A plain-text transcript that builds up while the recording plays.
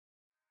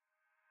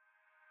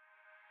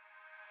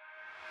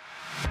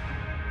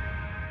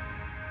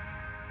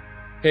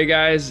Hey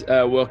guys,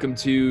 welcome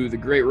to the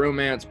Great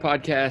Romance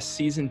Podcast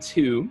Season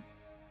 2.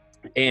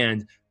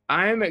 And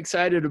I'm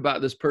excited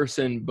about this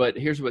person, but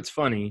here's what's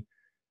funny.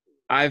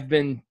 I've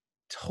been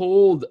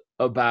told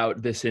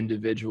about this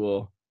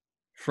individual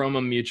from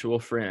a mutual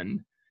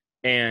friend,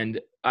 and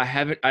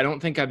I don't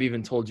think I've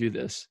even told you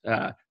this.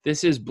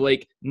 This is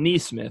Blake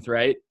NeeSmith,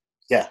 right?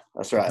 Yeah,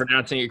 that's I'm right.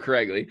 pronouncing it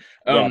correctly.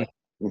 Got it.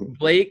 Mhm.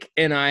 Blake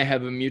and I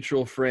have a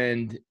mutual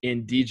friend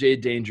in DJ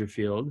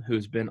Dangerfield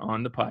who's been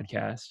on the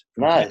podcast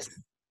from time. Nice.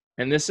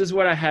 And this is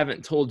what I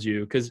haven't told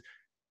you, because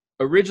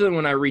originally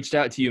when I reached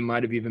out to you,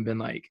 might have even been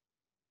like,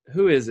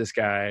 who is this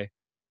guy?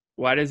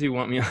 Why does he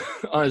want me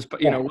on his,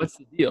 what's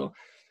the deal?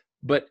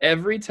 But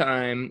every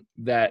time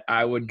that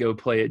I would go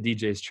play at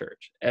DJ's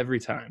church, every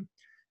time,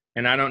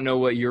 and I don't know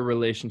what your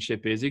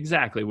relationship is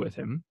exactly with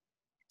him,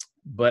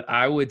 but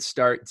I would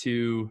start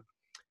to,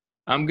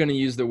 I'm going to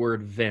use the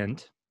word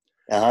vent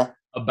Uh-huh.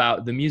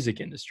 about the music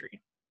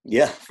industry.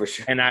 Yeah, for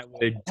sure. And I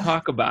would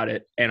talk about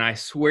it. And I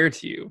swear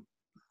to you,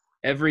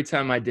 every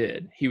time I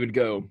did, he would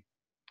go,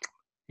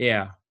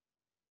 yeah,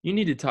 you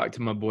need to talk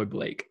to my boy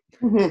Blake.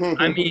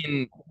 I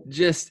mean,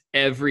 just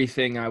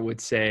everything I would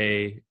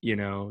say,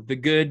 the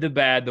good, the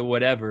bad, the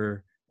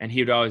whatever. And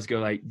he would always go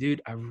like,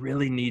 dude, I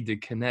really need to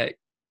connect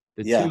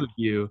the two Yeah. of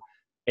you.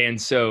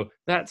 And so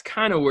that's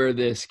kind of where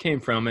this came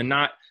from. And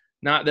not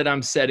that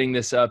I'm setting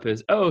this up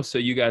as, oh, so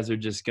you guys are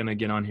just going to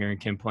get on here and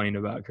complain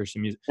about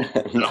Christian music.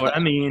 That's not what I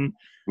mean.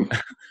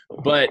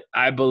 But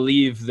I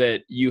believe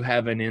that you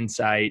have an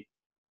insight,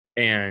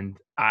 and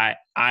I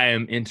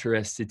am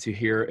interested to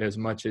hear as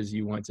much as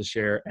you want to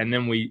share. And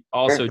then we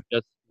also Sure.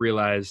 just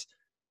realized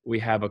we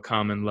have a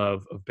common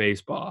love of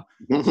baseball.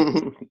 We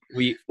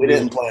We will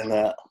didn't plan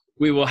that.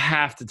 we will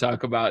have to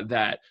talk about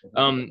that.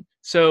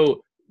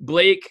 So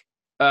Blake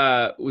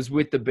was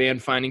with the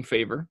band Finding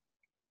Favor.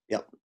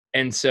 Yep.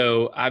 And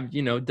so I've,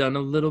 done a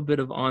little bit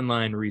of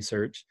online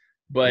research,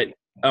 but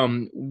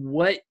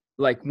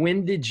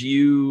when did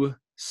you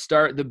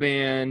start the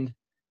band?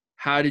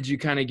 How did you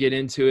kind of get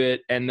into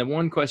it? And the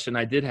one question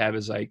I did have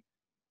is like,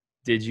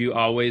 did you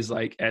always,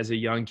 like, as a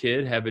young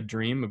kid, have a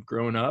dream of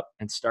growing up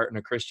and starting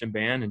a Christian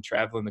band and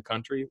traveling the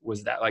country?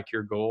 Was that like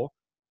your goal?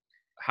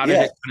 How did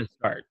Yeah. it kind of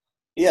start?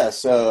 Yeah.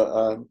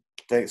 So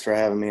thanks for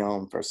having me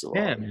on, first of all.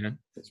 Yeah, man.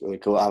 It's really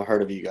cool. I've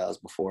heard of you guys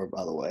before,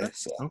 by the way.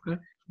 So Okay.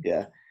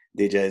 yeah,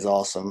 DJ is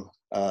awesome.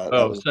 That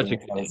Oh, was such a one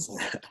good of name. the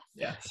funnest,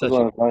 Yeah, it was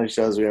one of the funniest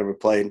shows we ever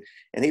played.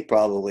 And he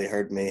probably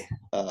heard me.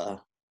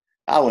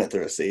 I went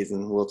through a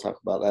season. We'll talk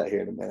about that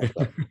here in a minute.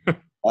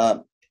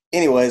 But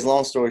anyways,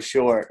 long story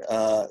short,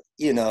 I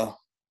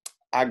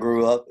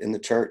grew up in the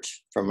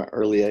church from an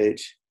early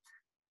age.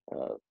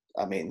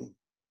 I mean,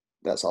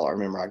 that's all I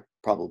remember. I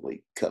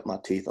probably cut my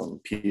teeth on the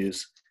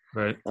pews.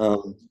 Right.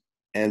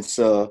 And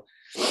so,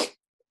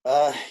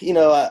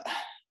 I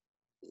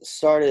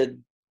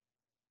started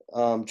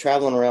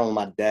traveling around with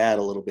my dad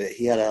a little bit.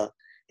 He had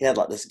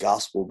like this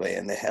gospel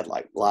band. They had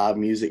like live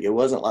music. It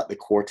wasn't like the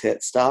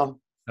quartet style.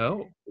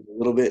 Oh. A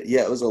little bit,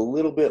 yeah, it was a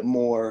little bit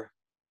more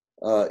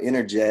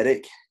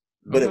energetic,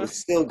 but it Okay. was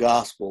still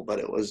gospel. But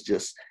it was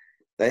just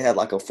they had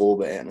like a full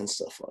band and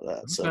stuff like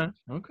that. So.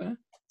 Okay.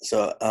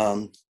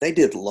 So they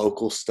did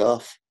local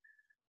stuff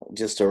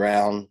just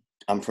around.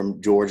 I'm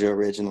from Georgia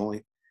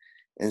originally.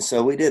 And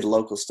so we did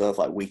local stuff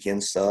like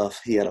weekend stuff.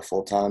 He had a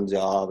full-time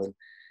job. And,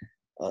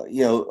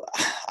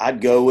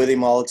 I'd go with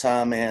him all the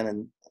time, man.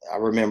 And I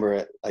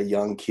remember a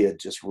young kid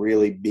just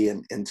really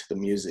being into the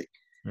music.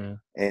 Yeah.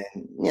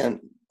 And,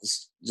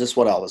 just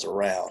what I was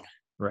around.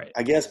 Right.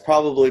 I guess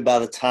probably by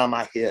the time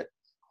I hit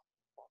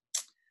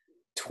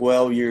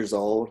 12 years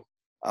old,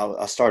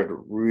 I started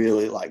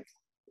really like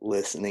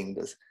listening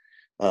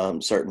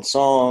to certain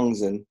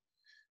songs and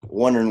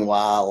wondering why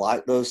I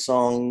like those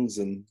songs,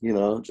 and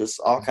just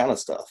all kind of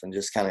stuff, and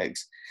just kind of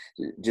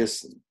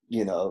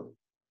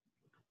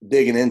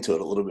digging into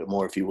it a little bit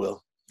more, if you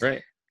will.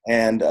 Right.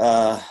 And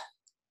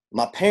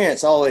my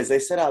parents they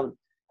said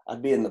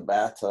I'd be in the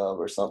bathtub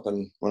or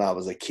something when I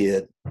was a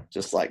kid,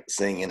 just like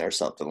singing or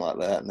something like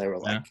that, and they were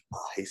like,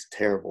 "Oh, he's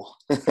terrible.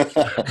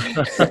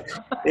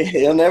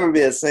 He'll never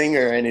be a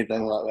singer or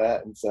anything like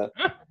that." And so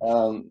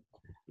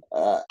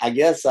I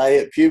guess I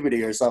hit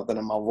puberty or something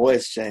and my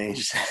voice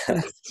changed.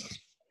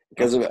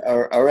 Because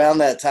around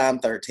that time,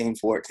 13,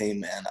 14,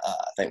 man, I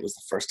think it was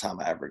the first time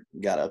I ever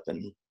got up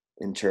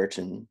in church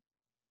and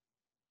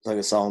sang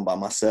a song by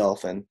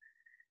myself. And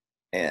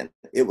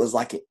it was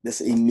like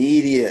this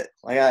immediate,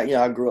 like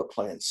I grew up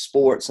playing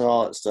sports and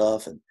all that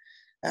stuff. And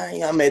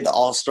I made the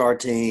all-star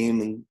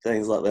team and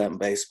things like that in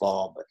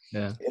baseball. But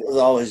it was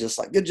always just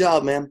like, good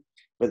job, man.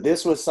 But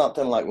this was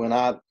something like when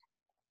I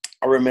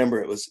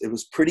remember it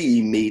was pretty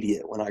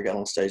immediate when I got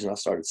on stage and I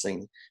started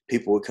singing.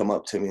 People would come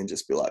up to me and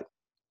just be like,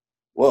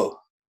 "Whoa,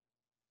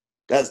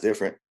 that's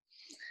different."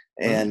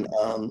 And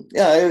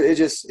it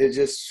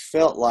just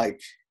felt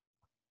like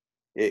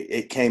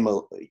it came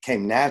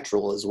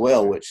natural as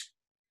well, which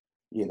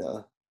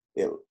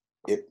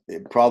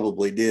it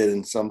probably did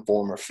in some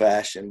form or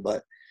fashion.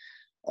 But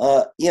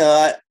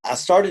I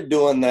started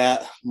doing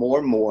that more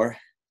and more,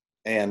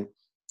 and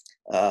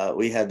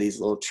we had these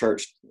little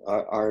church.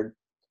 Our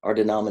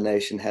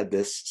denomination had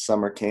this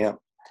summer camp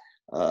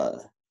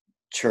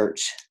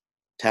church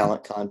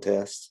talent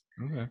contest.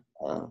 Okay.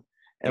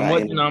 And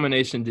what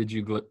denomination did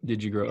you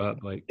grow up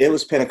like? It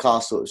was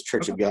Pentecostal. It was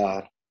Church Okay. of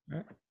God,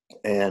 Right.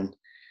 and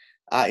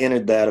I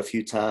entered that a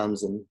few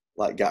times and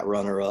like got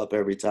runner up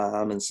every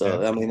time. And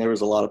so, I mean, there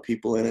was a lot of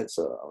people in it.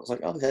 So I was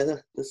like, okay,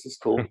 this is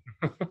cool.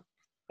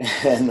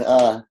 And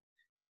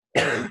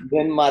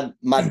then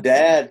my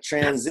dad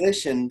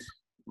transitioned.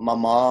 My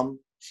mom,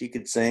 she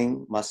could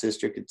sing. My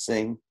sister could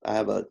sing. I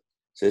have a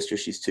sister.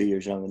 She's 2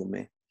 years younger than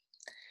me.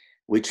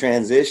 We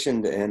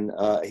transitioned, and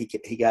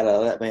he got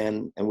out of that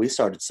band, and we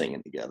started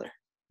singing together.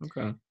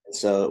 Okay.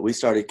 So we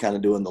started kind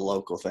of doing the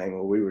local thing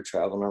where we were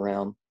traveling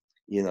around,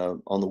 you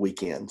know, on the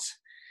weekends.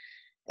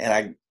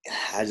 And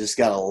I just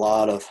got a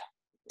lot of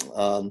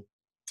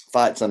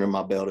fights under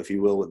my belt, if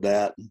you will, with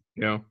that.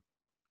 Yeah.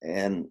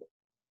 And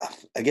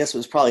I guess it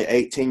was probably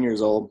 18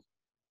 years old,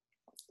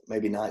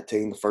 maybe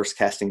 19. The first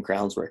Casting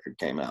Crowns record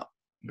came out.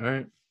 All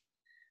right.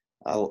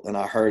 And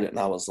I heard it, and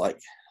I was like,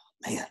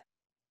 man,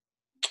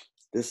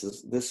 this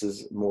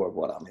is more of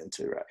what I'm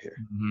into right here.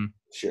 Mm-hmm.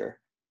 Sure.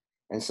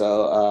 And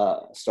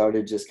so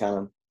started just kind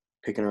of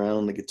picking around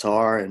on the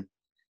guitar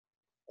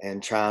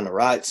and trying to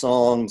write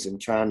songs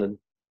and trying to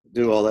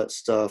do all that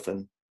stuff.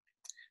 And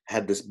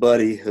had this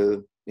buddy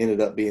who ended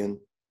up being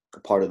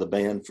a part of the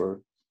band for,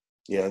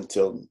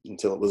 until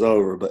it was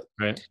over. But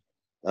right.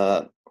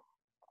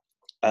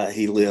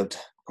 He lived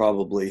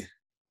probably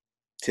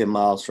 10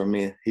 miles from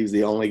me. He was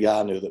the only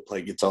guy I knew that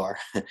played guitar.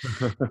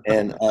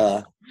 and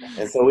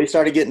so we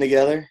started getting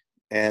together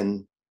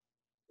and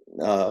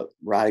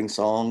writing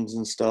songs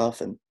and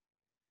stuff. And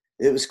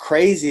it was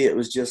crazy. It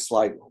was just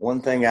like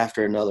one thing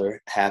after another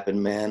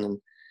happened, man. And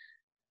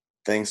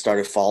things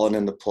started falling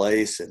into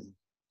place, and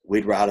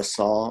we'd write a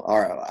song,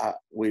 or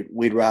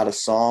we'd write a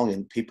song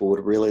and people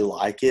would really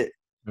like it.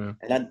 Yeah.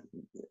 And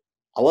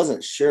I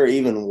wasn't sure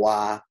even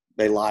why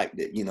they liked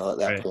it, at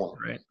that point.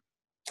 Right.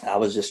 I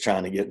was just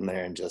trying to get in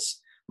there and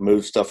just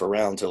move stuff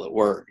around till it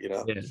worked,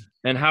 Yeah.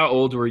 And how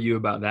old were you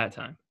about that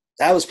time?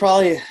 I was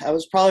probably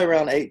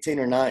around 18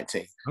 or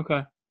 19.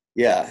 Okay.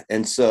 Yeah.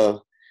 And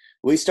so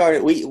we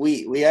started,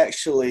 we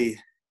actually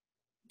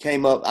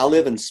came up. I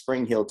live in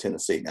Spring Hill,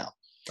 Tennessee now.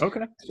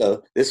 Okay.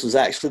 So this was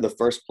actually the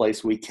first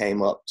place we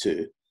came up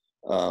to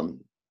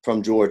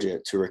from Georgia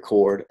to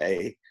record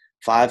a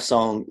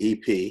 5-song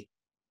EP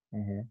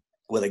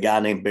with a guy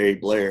named Barry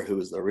Blair, who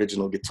was the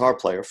original guitar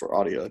player for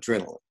Audio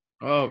Adrenaline.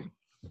 Oh.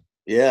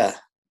 Yeah.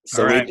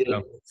 So all right. we did,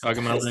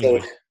 talking about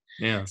language.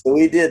 Yeah. So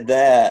we did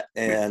that,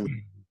 and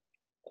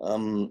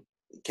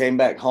came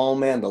back home,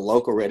 man. The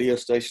local radio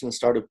station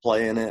started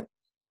playing it.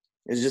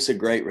 It was just a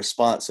great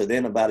response. So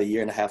then about a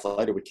year and a half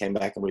later, we came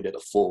back and we did a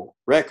full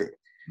record.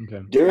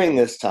 Okay. During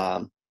this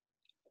time,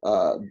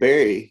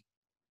 Barry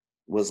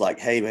was like,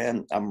 hey,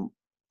 man,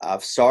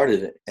 I've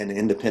started an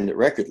independent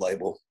record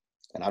label,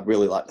 and I'd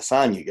really like to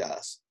sign you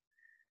guys.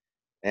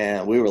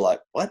 And we were like,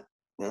 what?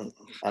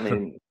 I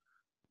mean,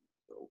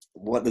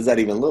 what does that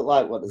even look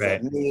like? What does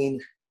that mean?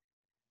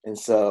 And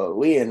so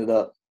we ended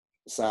up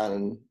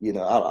signing, I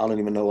don't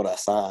even know what I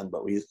signed,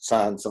 but we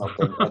signed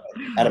something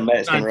at a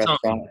Mexican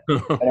restaurant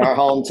in our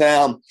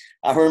hometown.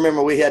 I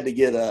remember we had to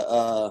get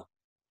a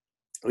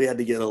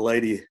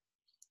lady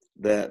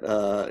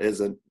that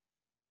is a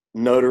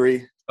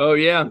notary. Oh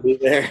yeah. To be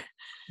there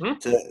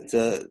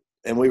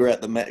and we were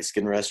at the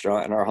Mexican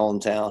restaurant in our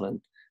hometown,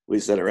 and we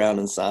sat around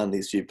and signed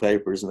these few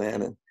papers,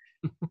 man,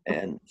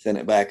 and sent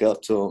it back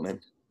up to them.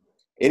 And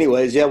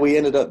anyways, yeah, we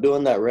ended up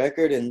doing that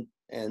record, and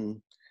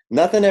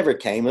nothing ever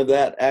came of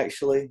that.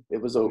 Actually,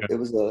 it was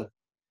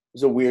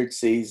a weird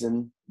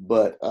season,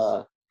 but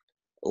a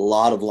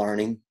lot of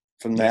learning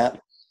from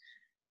that.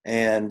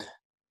 And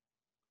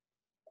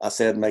I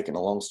said making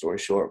a long story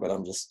short, but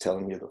I'm just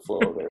telling you the flow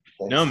of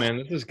everything. No, man,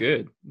 this is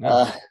good.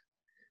 No.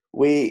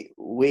 We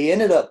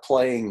ended up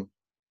playing.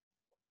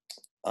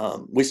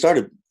 We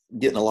started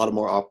getting a lot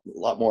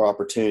more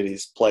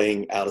opportunities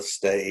playing out of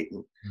state,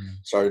 and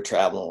started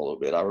traveling a little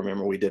bit. I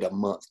remember we did a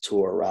month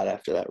tour right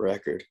after that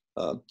record,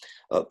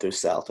 up through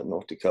South and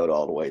North Dakota,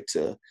 all the way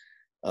to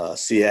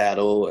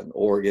Seattle and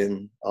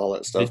Oregon, all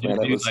that stuff. Did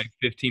you do like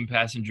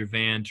 15-passenger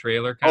van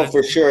trailer kind of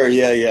for sure.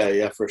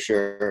 Yeah, for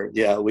sure.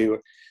 Yeah, we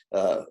were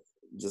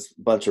just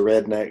a bunch of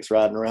rednecks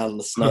riding around in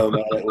the snow,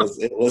 man.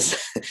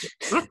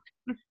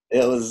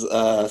 It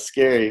was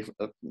scary.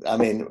 I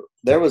mean,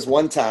 there was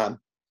one time,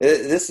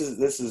 this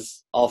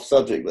is off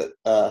subject,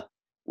 but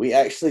we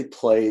actually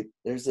played,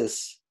 there's a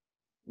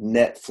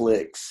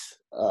Netflix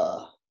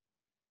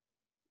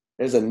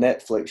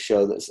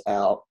show that's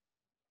out,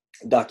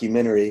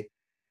 documentary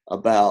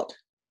about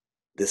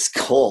this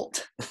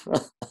cult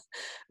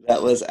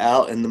that was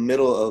out in the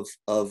middle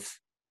of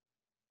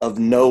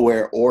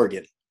nowhere,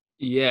 Oregon.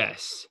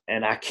 Yes.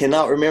 And I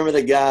cannot remember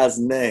the guy's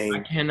name.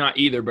 I cannot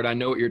either, but I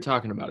know what you're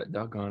talking about. It,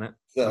 doggone it.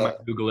 So, I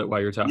might Google it while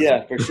you're talking.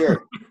 Yeah, for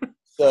sure.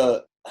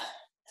 So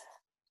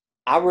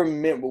I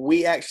remember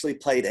we actually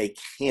played a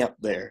camp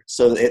there.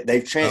 So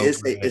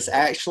it's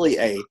actually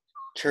a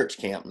church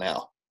camp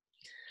now.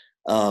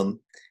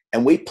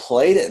 And we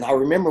played it, and I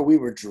remember we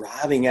were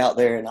driving out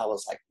there, and I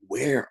was like,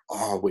 where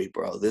are we,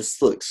 bro?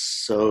 This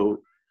looks so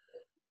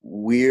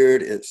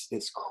weird.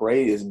 It's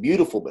crazy. It's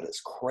beautiful, but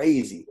it's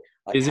crazy.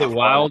 Like, Is how it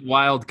far?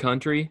 wild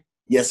country?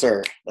 Yes,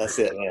 sir. That's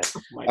it, man.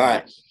 Oh my All God.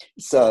 right.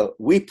 So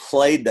we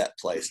played that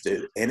place,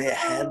 dude, and it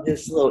had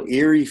this little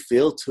eerie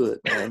feel to it,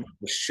 man,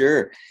 for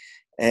sure.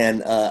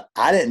 And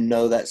I didn't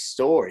know that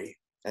story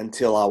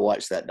until I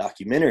watched that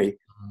documentary,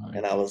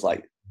 and I was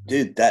like,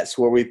 dude, that's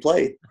where we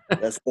played.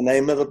 That's the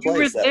name of the You were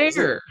place. That was it.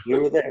 there. We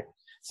were there.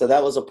 So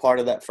that was a part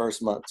of that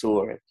first month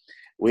tour.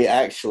 We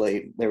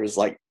actually, there was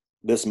like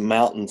this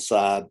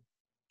mountainside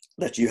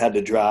that you had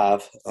to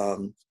drive.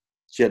 You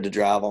had to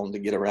drive on to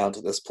get around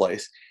to this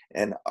place.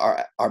 And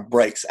our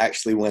brakes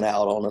actually went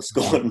out on us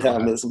going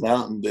down this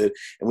mountain, dude.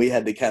 And we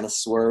had to kind of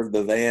swerve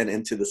the van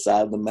into the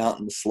side of the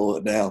mountain to slow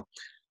it down.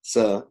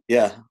 So,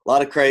 yeah, a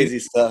lot of crazy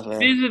stuff, man.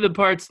 These are the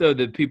parts, though,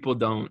 that people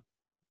don't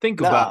think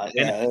about. Nah,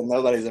 yeah,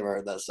 nobody's ever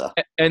heard that stuff.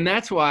 And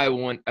that's why I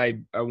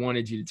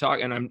wanted you to talk,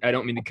 and I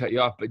don't mean to cut you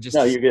off, but just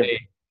No, to you're good. say,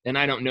 and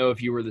I don't know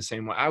if you were the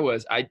same way I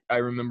was. I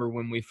remember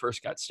when we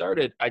first got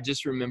started, I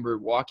just remember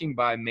walking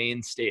by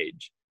main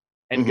stage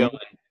and going,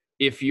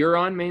 if you're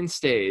on main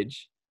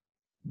stage,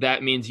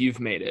 that means you've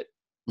made it.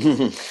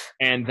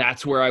 And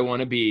that's where I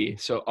want to be.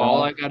 So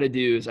all I got to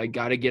do is I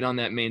got to get on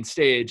that main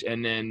stage,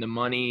 and then the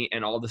money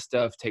and all the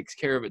stuff takes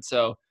care of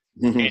itself.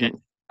 And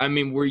I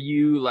mean, were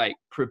you like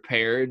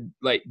prepared,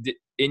 like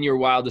in your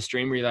wildest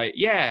dream, were you like,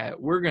 yeah,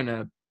 we're going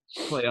to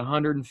play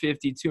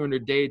 150,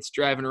 200 dates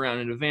driving around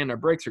in a van, our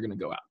brakes are going to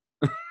go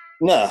out?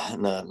 No,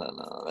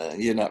 man.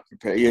 You're not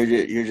prepared.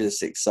 You're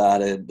just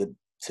excited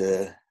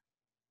to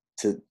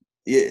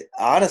yeah,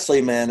 honestly,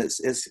 man,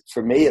 it's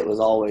for me, it was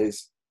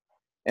always,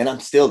 and I'm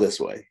still this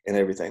way in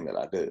everything that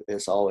I do.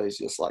 It's always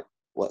just like,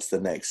 what's the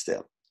next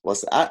step?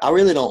 I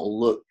really don't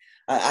look,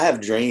 I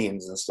have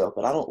dreams and stuff,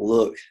 but I don't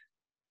look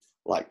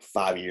like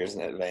 5 years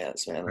in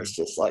advance, man. It's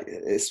just like,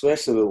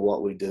 especially with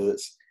what we do,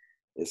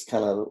 it's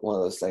kind of one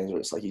of those things where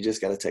it's like, you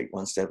just got to take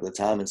one step at a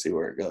time and see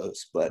where it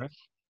goes. But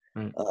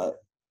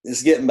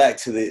just getting back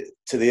to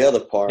the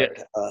other part,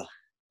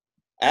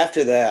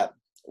 after that,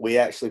 we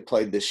actually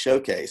played this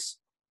showcase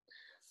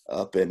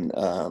up in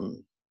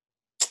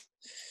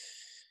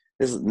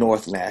this is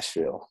North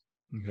Nashville.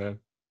 Okay.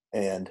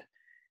 And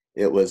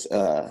it was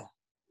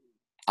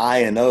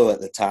I&O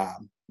at the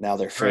time. Now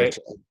they're Fairtrade.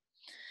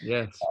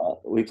 Yes.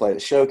 We played a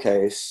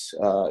showcase.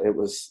 It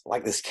was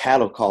like this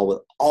cattle call with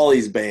all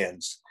these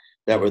bands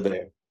that were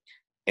there.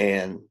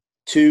 And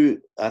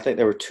I think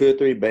there were 2 or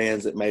 3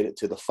 bands that made it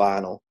to the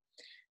final.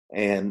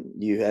 And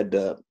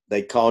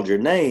they called your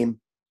name,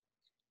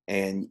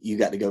 and you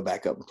got to go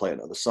back up and play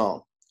another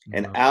song.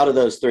 And out of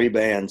those 3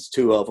 bands,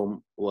 2 of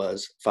them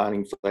was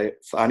Finding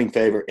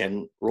Favor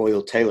and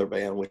Royal Taylor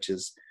Band, which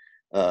is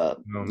now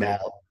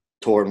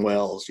Torrin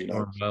Wells,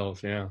 Torrin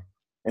Wells, yeah.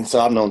 And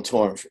so I've known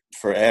Torrin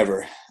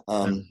forever.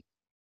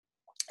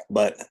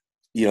 But,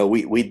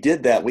 we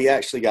did that. We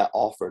actually got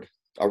offered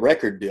a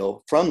record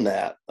deal from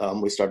that.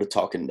 We started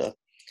talking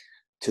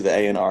to the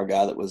A&R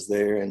guy that was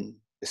there and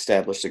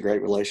established a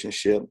great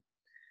relationship.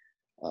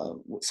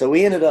 So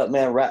we ended up,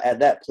 man, right at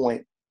that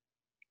point,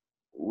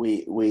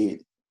 we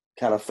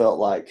kind of felt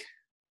like,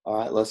 all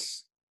right,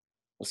 let's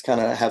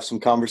kind of have some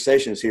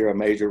conversations here. A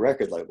major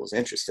record label is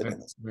interested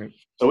in us. Right.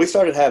 So we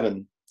started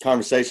having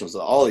conversations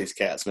with all these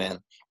cats, man.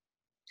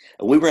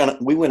 And we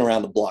went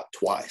around the block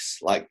twice.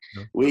 Like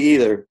we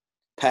either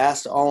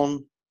passed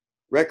on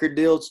record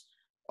deals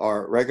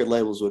or record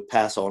labels would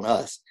pass on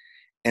us.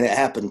 And it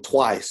happened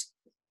twice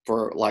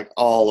for like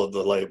all of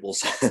the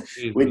labels.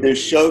 We'd do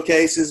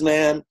showcases,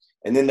 man.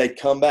 And then they'd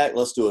come back,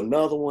 let's do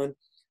another one.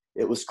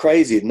 It was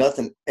crazy.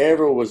 Nothing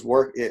ever was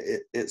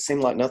it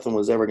seemed like nothing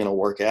was ever going to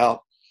work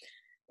out.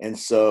 And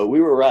so we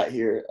were right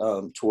here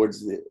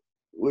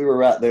we were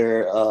right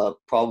there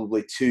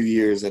probably 2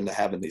 years into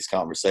having these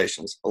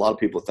conversations. A lot of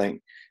people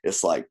think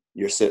it's like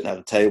you're sitting at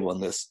a table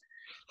and this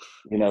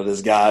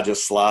guy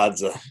just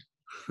slides a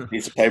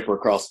piece of paper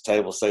across the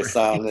table, say,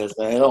 sign this.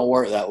 Man, it don't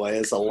work that way.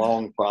 It's a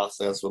long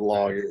process with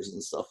lawyers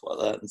and stuff like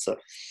that. And so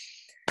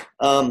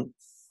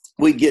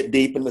we get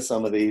deep into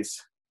some of these.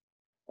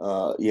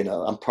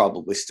 I'm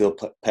probably still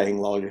paying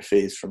lawyer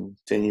fees from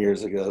 10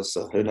 years ago,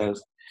 so who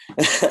knows?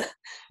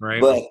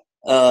 Right.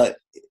 But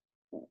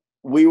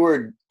we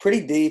were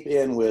pretty deep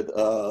in with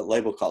a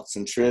label called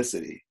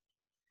Centricity.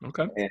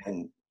 Okay.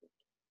 And,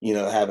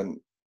 having,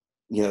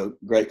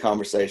 great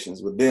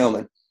conversations with them.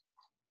 And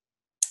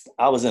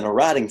I was in a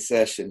writing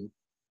session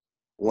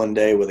one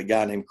day with a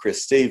guy named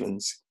Chris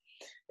Stevens,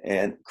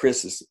 and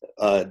Chris's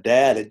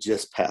dad had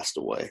just passed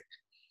away.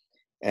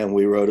 And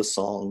we wrote a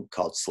song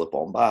called Slip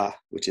On By,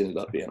 which ended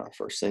up being our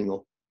first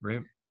single.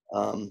 Right.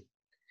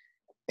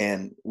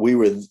 And we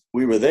were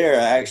there.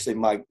 Actually,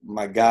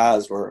 my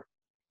guys were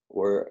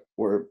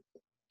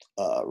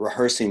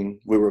rehearsing.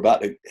 We were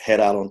about to head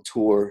out on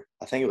tour.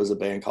 I think it was a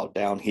band called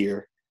Down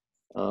Here.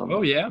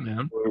 Oh yeah,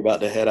 man. We were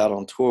about to head out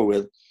on tour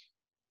with,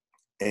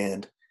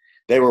 and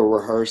they were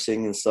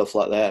rehearsing and stuff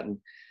like that. And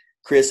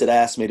Chris had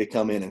asked me to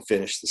come in and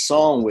finish the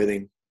song with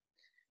him.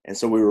 And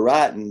so we were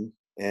writing,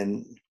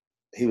 and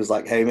he was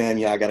like, hey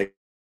man, I got to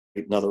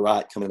get another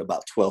write coming in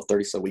about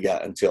 12:30. So we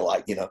got until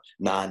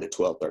 9 to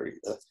 12:30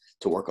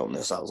 to work on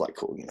this. I was like,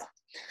 cool.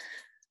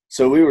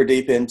 So we were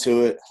deep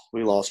into it.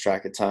 We lost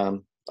track of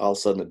time. All of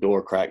a sudden the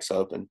door cracks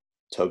open.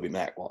 Toby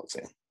Mac walks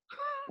in.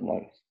 I'm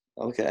like,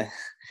 okay.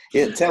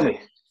 Yeah, tell me.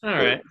 All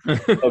right.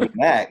 Toby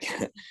Mac.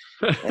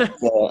 And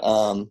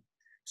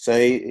so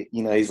he,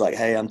 he's like,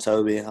 hey, I'm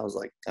Toby. I was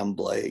like, I'm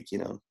Blake,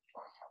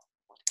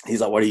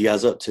 He's like, what are you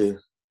guys up to?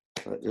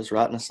 Like, just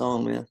writing a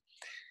song, man.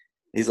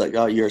 He's like,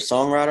 oh, you're a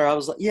songwriter? I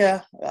was like,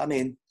 yeah, I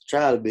mean,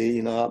 try to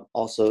be, I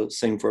also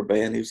sing for a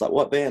band. He was like,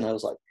 what band? I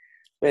was like,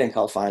 band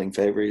called Finding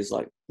Favor. He's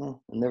like, I've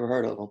never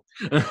heard of them.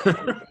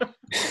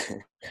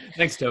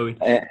 Thanks, Toby.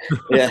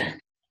 Yeah.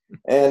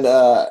 And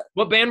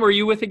what band were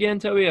you with again,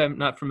 Toby? I'm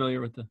not familiar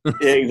with the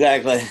yeah,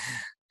 exactly.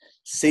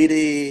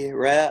 CD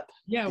rap.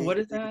 Yeah, what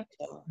is that?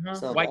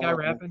 White guy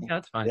rapping?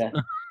 That's fine.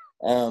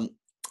 Yeah.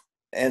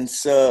 And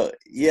so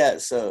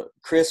so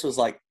Chris was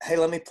like, hey,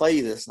 let me play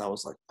you this. And I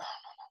was like,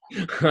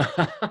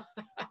 oh,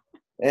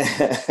 no.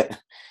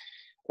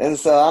 And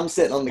so I'm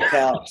sitting on the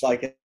couch,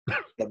 like in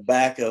the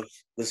back of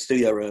the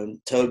studio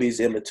room. Toby's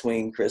in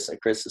between Chris,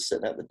 and Chris is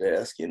sitting at the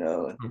desk, And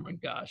oh my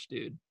gosh,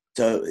 dude.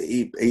 So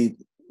he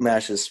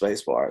mashes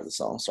space bar. The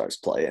song starts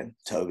playing.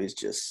 Toby's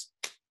just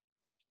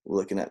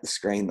looking at the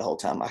screen the whole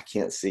time. I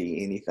can't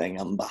see anything.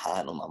 I'm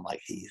behind him. I'm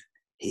like,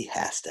 he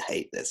has to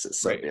hate this. It's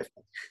so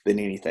different than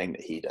anything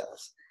that he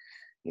does.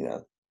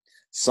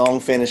 Song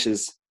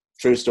finishes,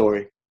 true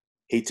story.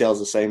 He tells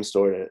the same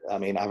story.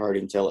 I've heard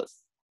him tell it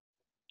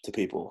to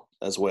people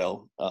as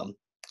well. As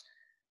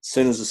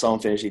soon as the song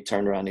finished, he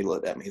turned around, he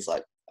looked at me. He's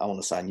like, I want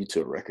to sign you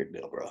to a record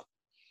deal, bro.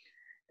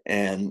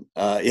 And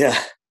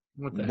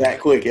that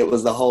quick, it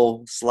was the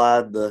whole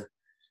slide the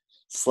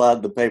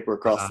paper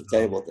across the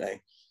table thing.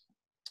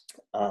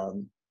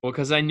 Well,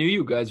 because I knew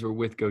you guys were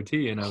with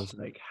Goatee, and I was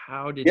like,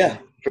 how did you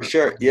for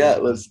sure. Yeah,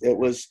 it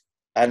was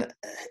and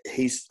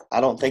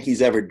I don't think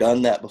he's ever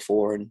done that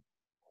before, and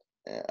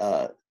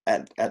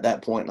at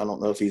that point I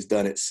don't know if he's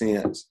done it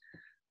since,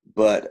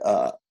 but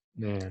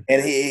man.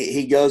 And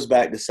he goes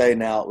back to say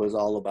now it was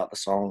all about the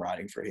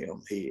songwriting for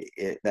him.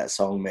 That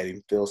song made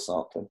him feel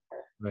something,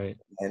 right?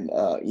 And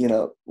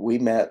we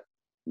met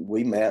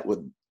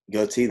with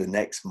Goatee the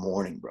next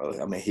morning,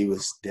 bro. He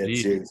was dead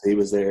serious. He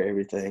was there,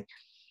 everything.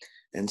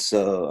 And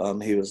so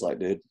he was like,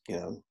 dude,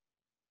 I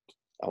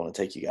want to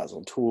take you guys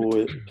on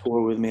tour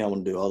with me. I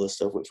want to do all this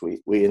stuff, which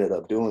we ended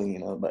up doing,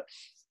 but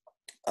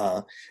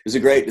it was a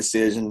great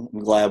decision. I'm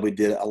glad we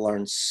did it. I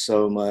learned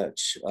so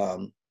much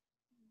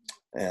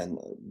and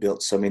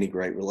built so many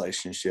great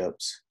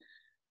relationships.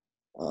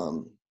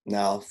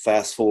 Now,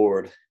 fast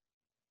forward,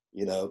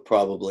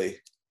 probably,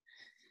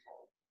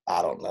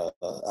 I don't know.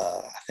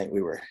 I think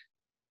we were,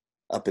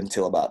 up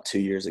until about 2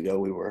 years ago,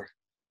 we were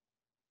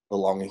the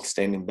longest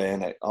standing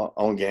band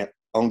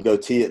on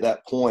Goatee at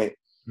that point.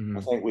 Mm-hmm.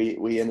 I think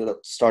we ended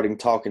up starting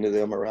talking to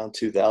them around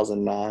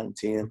 2009,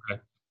 10.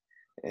 Okay.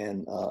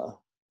 And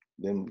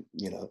then,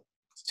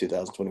 it's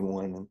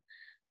 2021. And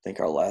I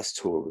think our last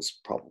tour was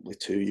probably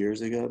 2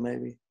 years ago,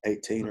 maybe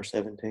 18 or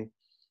 17.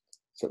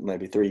 So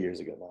maybe 3 years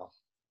ago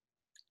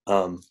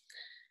now.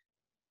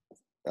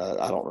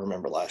 I don't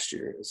remember last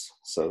year.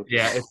 So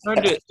yeah, it's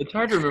hard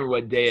to remember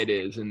what day it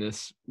is in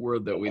this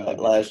world that we live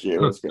in. Last year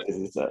was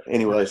crazy. So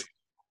anyways,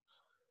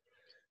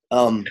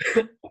 so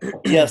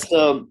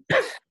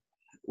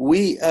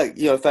we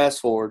fast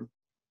forward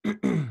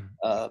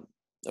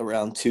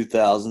around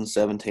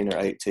 2017 or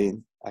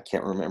 18. I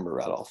can't remember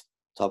right off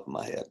the top of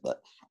my head,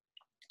 but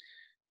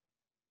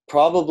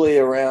probably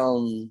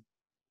around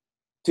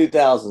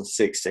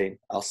 2016.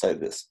 I'll say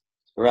this,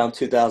 around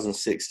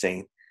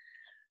 2016.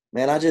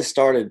 Man, I just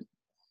started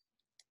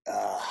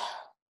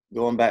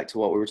going back to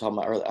what we were talking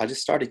about earlier. I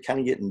just started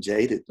kind of getting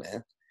jaded,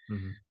 man.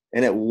 Mm-hmm.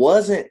 And it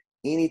wasn't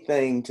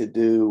anything to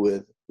do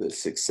with the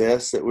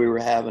success that we were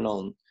having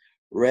on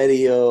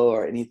radio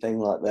or anything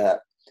like that.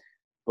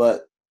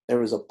 But there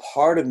was a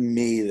part of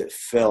me that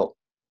felt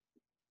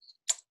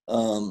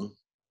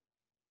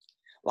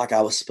like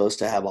I was supposed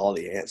to have all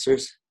the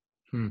answers.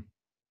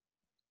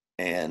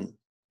 And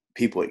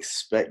people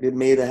expected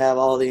me to have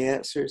all the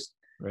answers.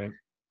 Right.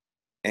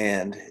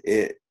 And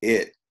it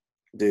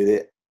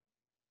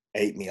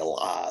ate me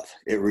alive.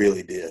 It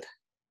really did.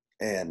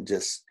 And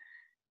just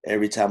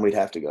every time we'd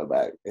have to go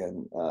back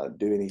and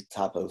do any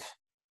type of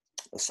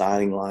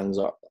signing lines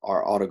or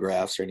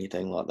autographs or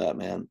anything like that,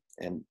 man,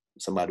 and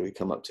somebody would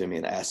come up to me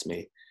and ask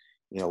me,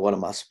 what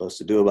am I supposed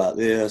to do about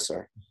this?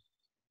 Or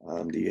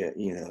do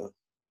you,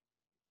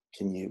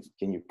 can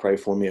you pray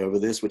for me over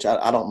this? Which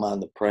I don't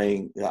mind the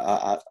praying.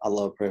 I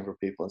love praying for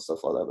people and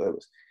stuff like that. But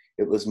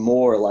it was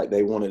more like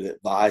they wanted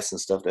advice and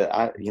stuff that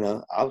I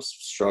was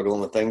struggling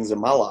with things in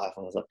my life.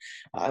 I was like,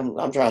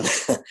 I'm trying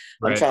to,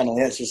 I'm trying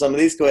to answer some of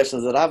these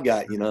questions that I've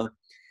got,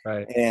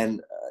 Right. And,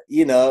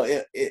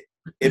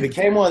 it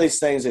became one of these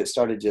things that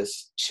started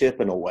just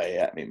chipping away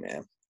at me,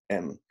 man.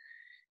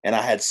 And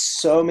I had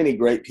so many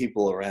great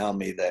people around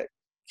me that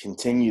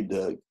continued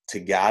to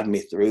guide me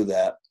through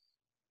that.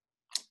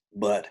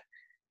 But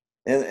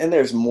and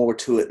there's more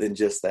to it than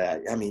just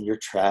that. I mean, you're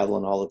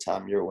traveling all the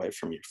time. You're away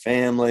from your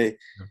family.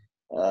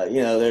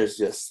 There's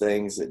just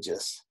things that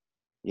just,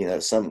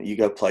 you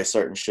go play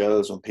certain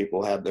shows when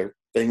people have their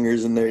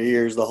fingers in their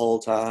ears the whole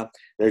time.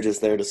 They're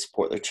just there to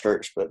support their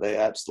church, but they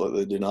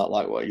absolutely do not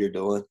like what you're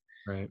doing.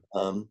 Right.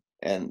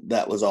 And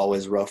that was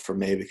always rough for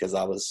me because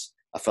I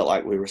felt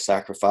like we were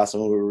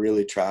sacrificing. We were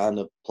really trying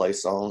to play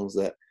songs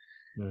that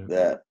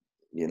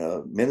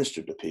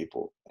ministered to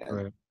people,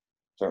 and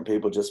certain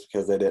people, just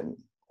because they didn't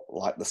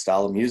like the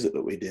style of music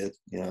that we did,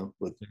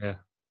 would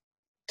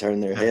turn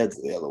their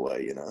heads the other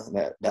way, and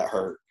that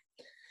hurt.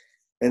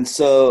 And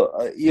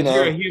so,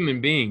 you're a human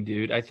being,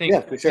 dude. I think,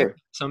 for sure.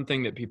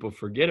 Something that people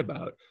forget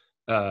about,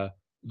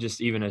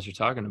 just even as you're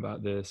talking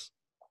about this,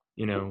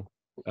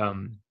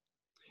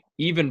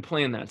 even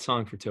playing that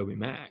song for Toby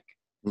Mac,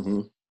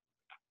 mm-hmm.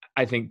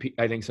 I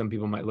think some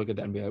people might look at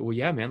that and be like, well,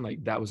 yeah, man,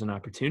 like that was an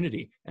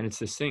opportunity. And it's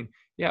this thing.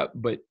 Yeah.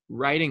 But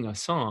writing a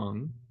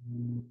song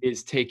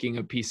is taking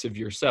a piece of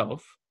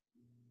yourself,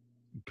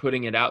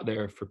 putting it out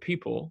there for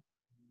people.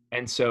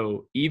 And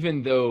so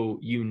even though,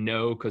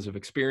 because of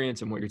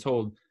experience and what you're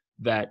told,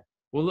 that,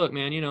 well, look,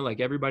 man, like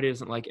everybody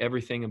doesn't like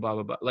everything and blah,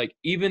 blah, blah. Like,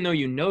 even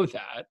though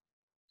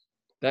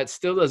that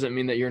still doesn't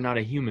mean that you're not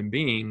a human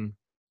being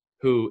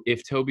who,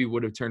 if Toby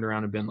would have turned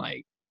around and been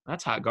like,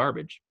 that's hot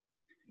garbage.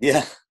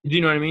 Yeah. Do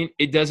you know what I mean?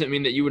 It doesn't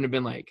mean that you wouldn't have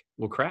been like,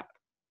 well, crap.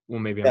 Well,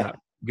 maybe I'm not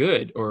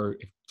good. Or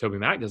if Toby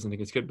Mac doesn't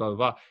think it's good, blah, blah,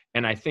 blah.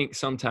 And I think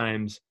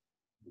sometimes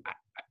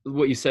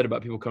what you said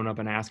about people coming up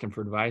and asking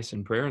for advice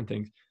and prayer and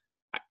things,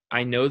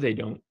 I know they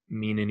don't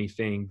mean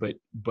anything,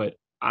 but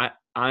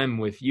I'm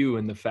with you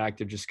in the fact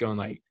of just going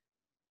like,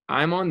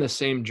 I'm on the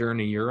same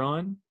journey you're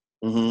on,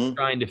 mm-hmm.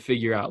 trying to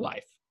figure out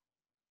life.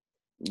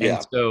 Yeah.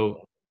 And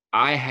so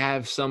I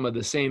have some of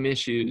the same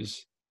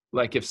issues.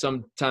 Like if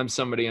sometimes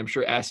somebody, I'm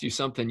sure, asks you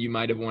something, you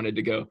might have wanted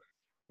to go,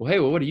 well, hey,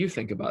 what do you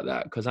think about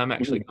that? Because I'm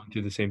actually going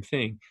through the same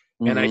thing.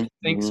 Mm-hmm. And I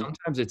think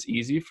sometimes it's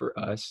easy for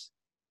us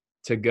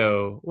to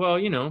go, well,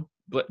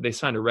 they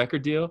signed a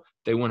record deal.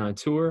 They went on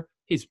tour.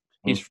 He's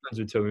friends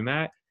with Toby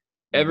Mac.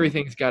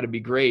 Everything's got to be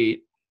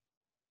great.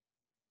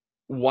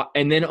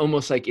 And then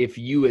almost like if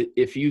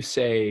you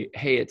say,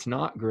 hey, it's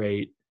not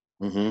great,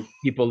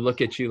 people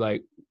look at you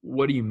like,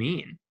 what do you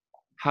mean?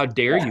 How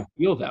dare you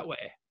feel that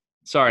way?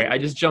 Sorry, I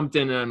just jumped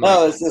in and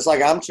it's just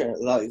like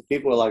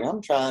people are like,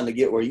 I'm trying to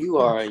get where you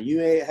are and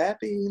you ain't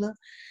happy,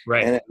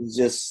 Right. And it was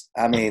just,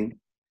 I mean,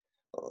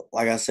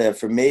 like I said,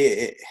 for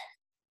me,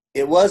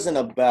 it wasn't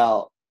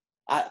about,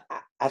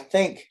 I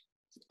think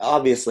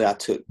obviously I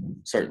took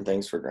certain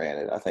things for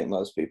granted. I think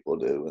most people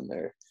do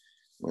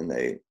when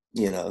they,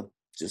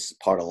 just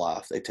part of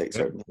life, they take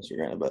certain things for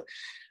granted. But,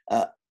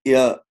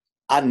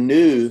 I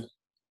knew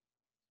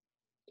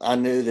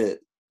that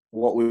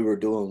what we were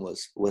doing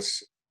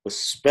was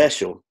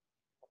special,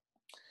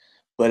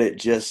 but it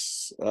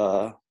just,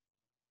 I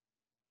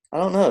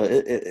don't know.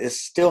 It's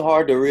still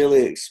hard to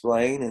really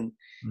explain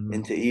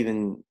and to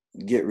even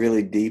get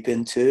really deep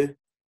into.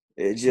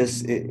 It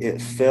just,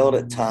 it felt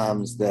at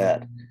times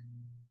that,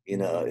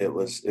 it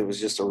was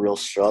just a real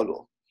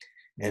struggle.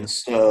 And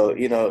so,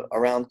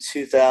 around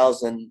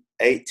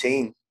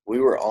 2018, we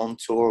were on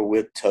tour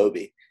with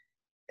Toby,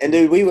 and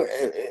dude, we were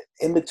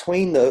in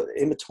between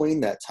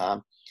that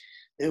time,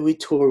 dude, we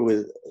toured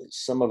with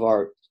some of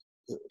our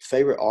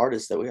favorite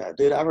artists that we had.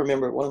 Dude, I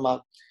remember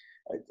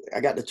I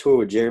got to tour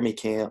with Jeremy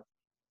Camp,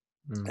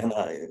 and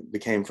I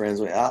became friends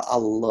with him. I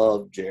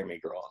loved Jeremy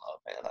growing up,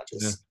 man. I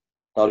just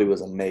thought he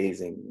was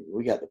amazing.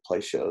 We got to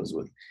play shows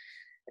with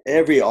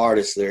every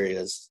artist there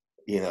is,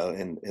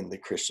 in the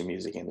Christian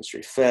music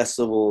industry,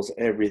 festivals,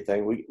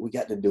 everything. We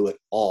got to do it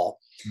all.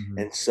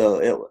 And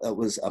so it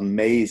was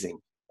amazing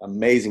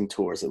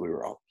tours that we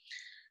were on.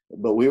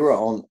 But we were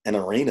on an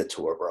arena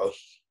tour, bro,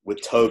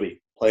 with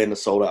Toby playing the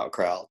sold out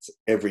crowds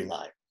every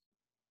night.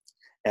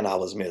 And I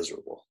was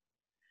miserable.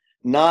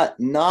 Not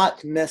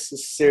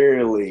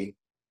necessarily,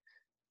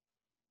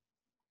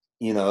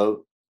 the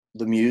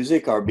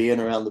music or being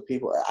around the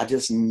people. I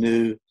just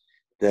knew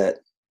that,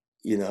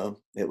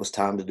 it was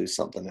time to do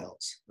something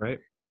else. Right.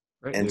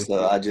 And dude.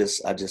 so I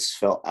just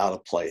felt out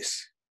of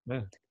place.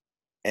 Yeah.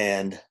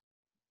 And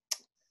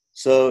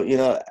so,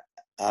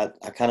 I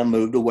kind of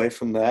moved away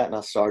from that, and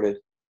I started,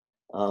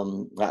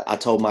 I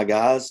told my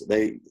guys,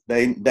 they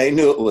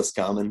knew it was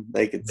coming.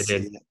 They could see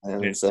it.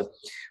 And so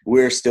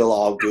we're still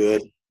all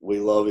good. We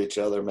love each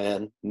other,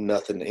 man.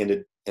 Nothing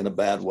ended in a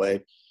bad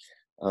way.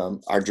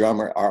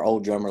 Our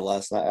old drummer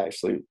last night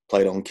actually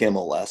played on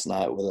Kimmel last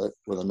night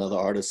with another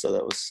artist. So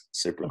that was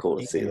super cool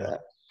to see that.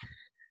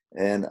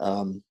 And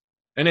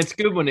it's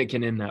good when it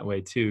can end that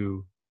way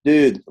too.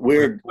 Dude,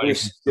 we're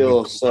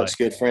still such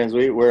good friends.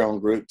 We're on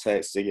group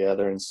text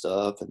together and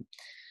stuff. And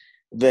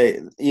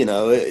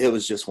it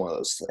was just one of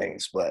those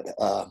things. But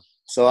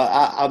so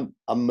I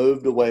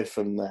moved away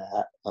from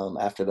that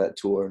after that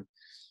tour,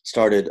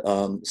 started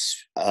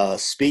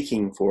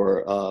speaking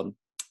for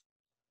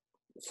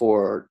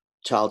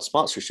child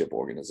sponsorship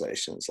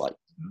organizations, like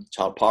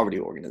child poverty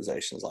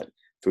organizations like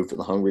Food for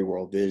the Hungry,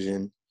 World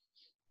Vision.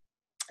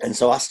 And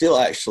so I still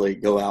actually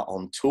go out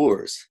on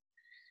tours.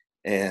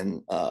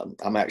 And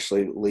I'm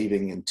actually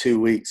leaving in 2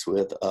 weeks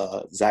with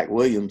Zach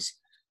Williams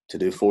to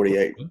do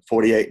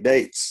 48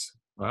 dates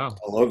Wow.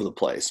 all over the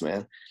place,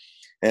 man.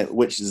 And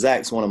which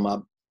Zach's one of my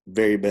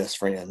very best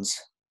friends.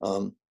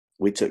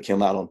 We took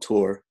him out on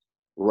tour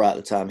right at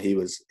the time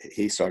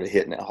he started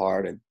hitting it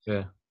hard,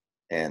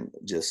 and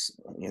just,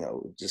 you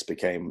know, just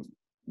became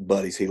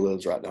buddies. He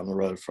lives right down the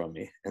road from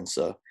me. And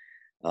so,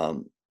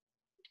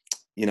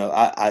 you know,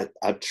 I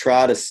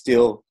try to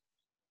still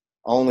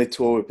only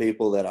tour with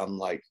people that I'm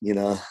like, you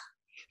know,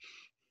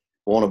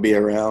 want to be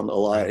around a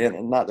lot.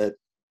 And not that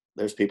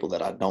there's people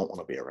that I don't want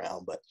to be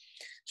around, but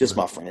just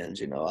my friends,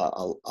 you know,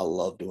 I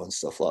love doing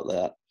stuff like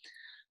that.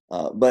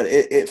 But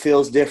it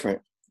feels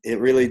different. It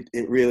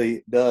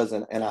really does.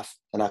 And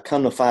I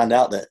come to find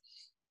out that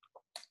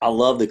I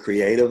love the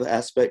creative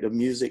aspect of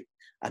music.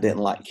 I didn't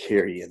like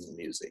carrying the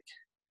music,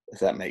 if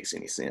that makes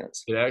any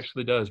sense. It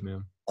actually does,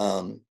 man.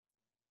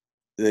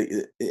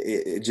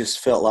 It just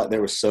felt like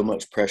there was so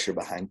much pressure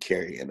behind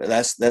carrying.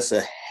 That's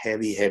a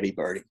heavy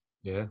burden.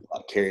 Yeah.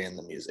 About carrying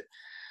the music,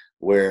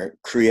 where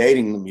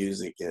creating the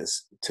music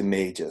is, to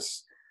me,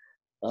 just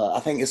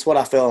I think it's what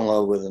I fell in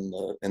love with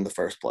in the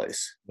first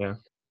place. Yeah.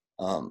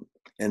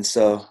 And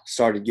so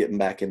started getting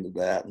back into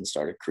that and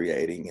started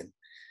creating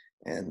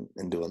and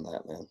doing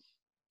that, man.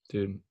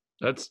 Dude,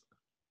 that's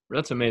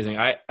amazing.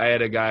 I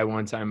had a guy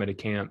one time at a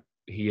camp.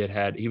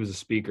 He was a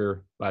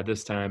speaker by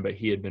this time, but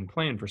he had been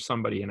playing for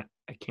somebody, and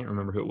I can't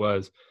remember who it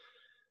was,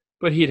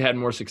 but he'd had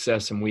more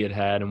success than we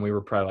had, and we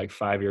were probably like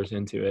 5 years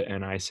into it.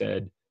 And I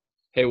said,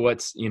 hey,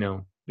 what's, you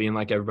know, being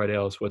like everybody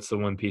else, what's the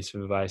one piece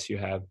of advice you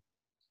have?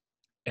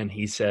 And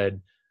he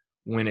said,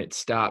 when it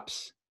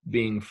stops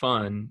being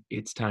fun,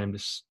 it's time to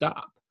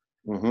stop.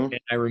 Mm-hmm. And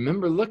I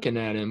remember looking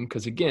at him,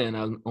 because again,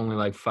 I'm only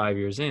like 5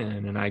 years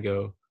in, and I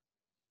go,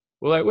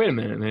 well, like, wait a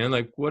minute, man.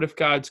 Like, what if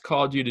God's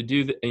called you to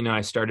do that? You know,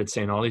 I started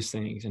saying all these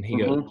things, and he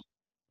goes,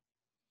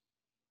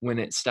 when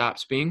it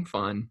stops being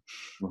fun,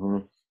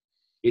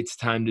 it's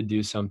time to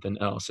do something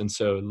else. And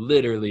so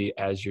literally,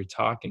 as you're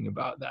talking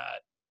about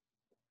that,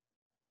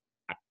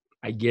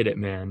 I get it,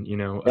 man, you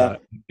know,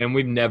 and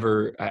we've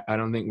never, I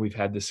don't think we've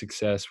had the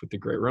success with the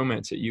Great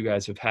Romance that you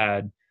guys have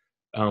had.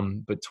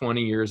 But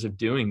 20 years of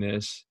doing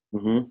this,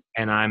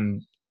 and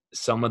I'm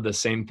some of the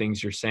same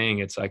things you're saying.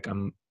 It's like,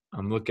 I'm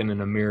looking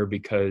in a mirror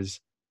because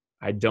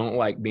I don't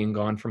like being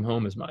gone from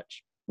home as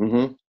much.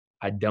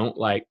 I don't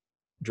like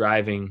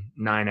driving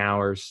 9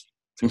 hours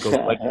to go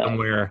play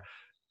somewhere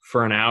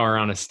for an hour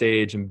on a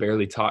stage and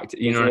barely talk to,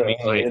 you know what I mean?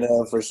 Like, you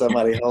know, for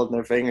somebody holding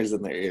their fingers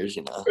in their ears,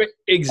 you know.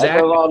 Exactly. I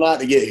drove all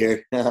night to get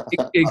here.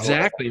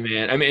 Exactly,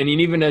 man. I mean,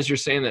 and even as you're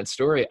saying that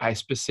story, I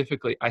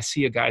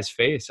see a guy's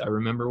face. I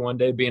remember one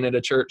day being at a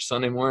church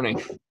Sunday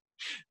morning,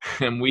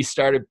 and I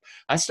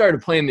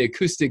started playing the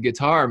acoustic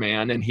guitar,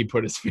 man, and he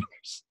put his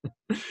fingers.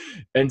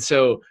 And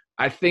so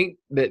I think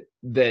that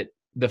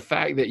the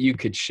fact that you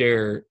could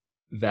share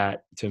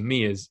that, to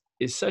me, is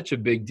such a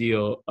big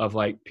deal, of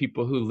like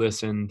people who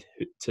listened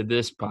to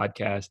this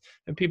podcast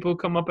and people who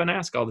come up and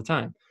ask all the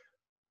time,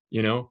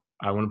 you know,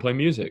 I want to play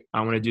music.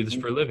 I want to do this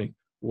for a living.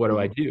 What do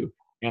I do?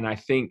 And I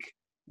think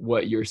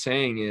what you're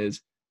saying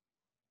is,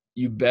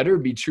 you better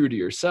be true to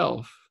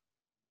yourself.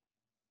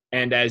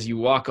 And as you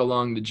walk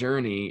along the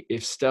journey,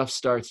 if stuff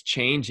starts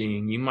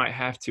changing, you might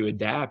have to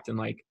adapt, and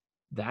like,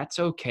 that's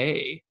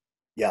okay.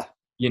 Yeah.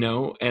 You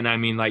know, and I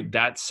mean, like,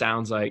 that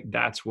sounds like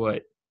that's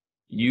what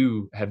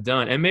you have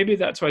done. And maybe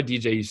that's why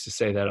DJ used to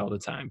say that all the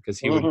time, because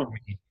he would,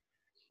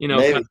 you know,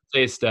 kind of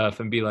say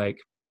stuff and be like,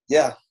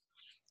 yeah,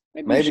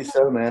 maybe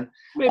so, man.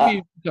 Maybe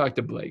you talk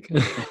to Blake.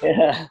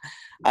 Yeah,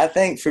 I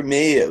think for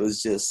me, it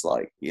was just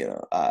like, you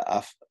know,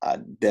 I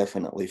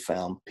definitely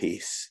found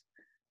peace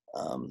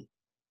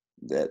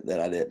that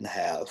I didn't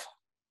have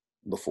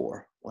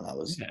before when I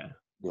was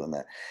doing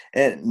that.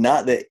 And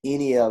not that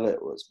any of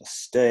it was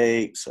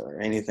mistakes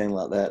or anything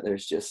like that.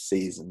 There's just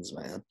seasons,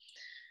 man.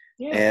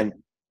 Yeah. And,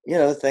 you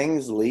know,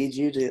 things lead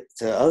you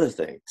to other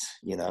things,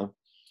 you know.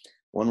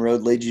 One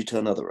road leads you to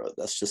another road.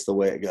 That's just the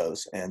way it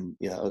goes. And,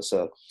 you know,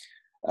 so,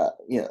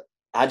 you know,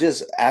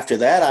 after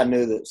that, I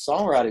knew that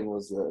songwriting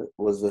was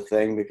the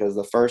thing, because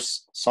the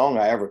first song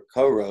I ever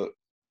co-wrote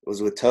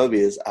was with Toby,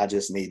 is I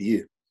Just Need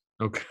You.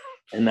 Okay.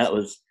 And that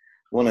was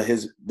one of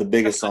the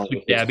biggest songs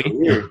of his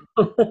career.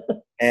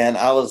 And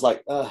I was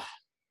like,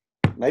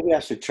 maybe I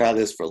should try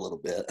this for a little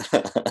bit.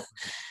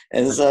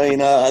 And so, you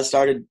know, I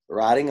started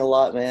writing a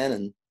lot,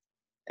 man,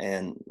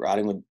 and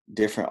writing with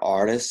different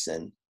artists,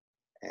 and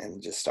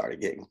just started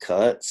getting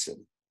cuts and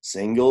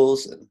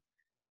singles,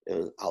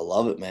 and I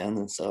love it, man.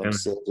 And so I'm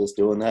still just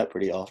doing that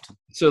pretty often.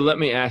 So let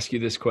me ask you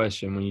this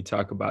question when you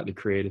talk about the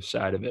creative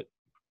side of it.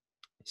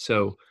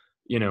 So,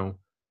 you know,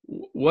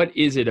 what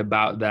is it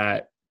about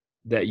that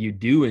you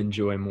do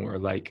enjoy more?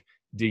 Like,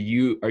 are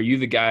you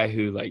the guy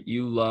who, like,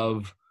 you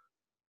love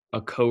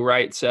a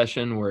co-write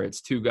session where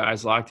it's two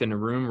guys locked in a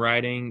room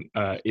writing?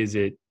 Is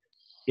it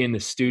in the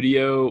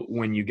studio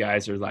when you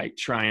guys are like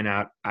trying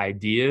out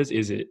ideas?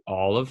 Is it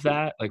all of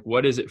that? Like,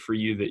 what is it for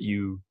you that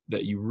you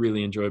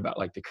really enjoy about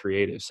like the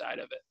creative side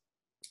of it?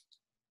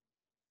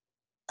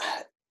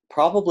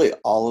 Probably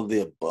all of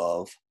the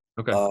above.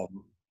 Okay.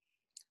 Um,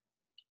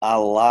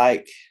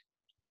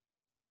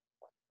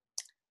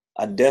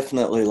 I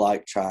definitely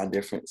like trying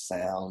different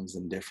sounds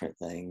and different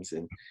things,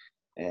 and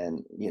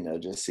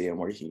just seeing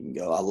where you can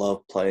go. I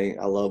love playing.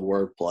 I love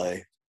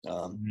wordplay.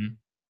 Um, Mhm.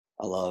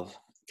 I love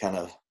kind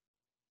of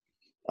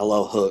I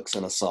love hooks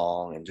in a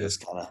song and Yeah.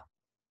 just kind of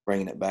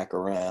bringing it back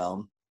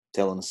around,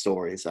 telling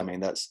stories. I mean,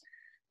 that's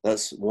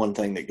one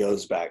thing that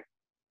goes back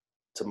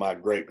to my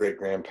great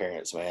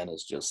grandparents, man,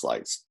 is just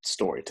like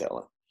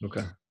storytelling.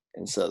 Okay.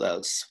 And so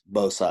that's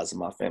both sides of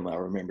my family. I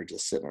remember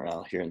just sitting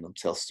around hearing them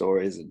tell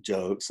stories and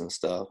jokes and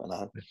stuff.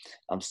 And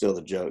I'm still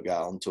the joke guy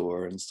on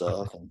tour and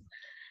stuff. And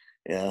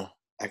yeah,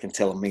 I can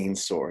tell a mean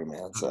story,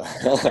 man. So,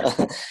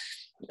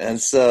 and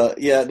so,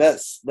 yeah,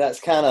 that's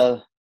kind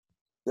of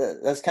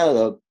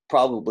the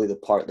probably the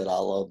part that I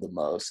love the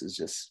most is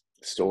just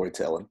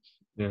storytelling.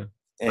 Yeah.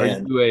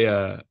 And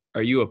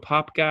Are you a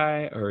pop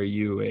guy, or are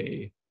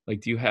you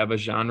do you have a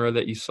genre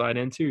that you slide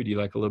into, or do you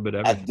like a little bit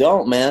of I everything?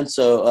 don't, man.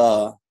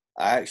 So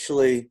I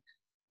actually,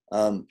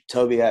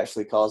 Toby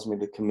actually calls me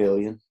the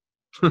chameleon.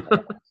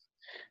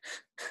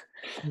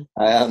 I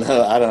don't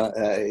know. I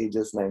don't. He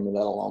just named me that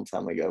a long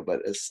time ago.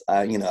 But it's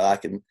I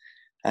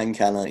can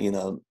kind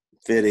of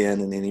fit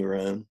in any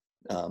room,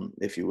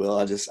 if you will.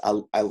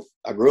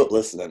 I grew up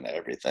listening to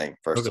everything.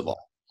 First Okay. of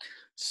all,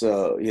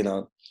 so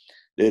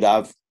dude,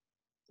 I've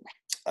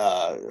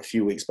a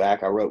few weeks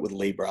back I wrote with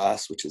Lee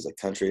Brice, which is a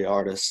country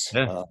artist.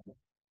 Yeah.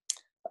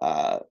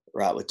 I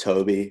write with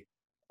Toby.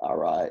 I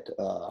write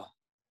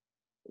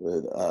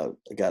with I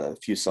got a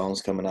few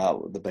songs coming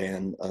out with the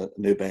band, a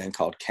new band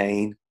called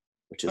Kane,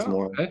 which is Oh,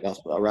 more okay.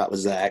 gospel. I write with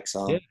Zach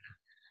Yeah.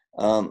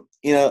 some.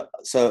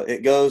 So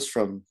it goes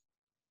from,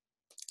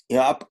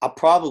 I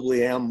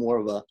probably am more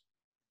of a,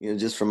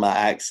 just from my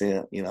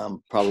accent,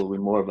 I'm probably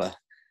more of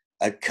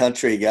a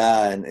country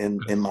guy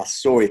in my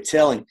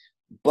storytelling,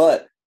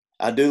 but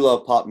I do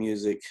love pop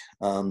music.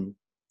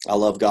 I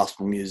love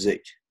gospel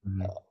music.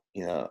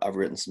 Mhm. I've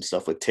written some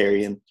stuff with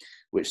Terrian,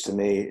 which to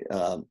me,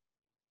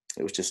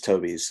 it was just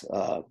Toby's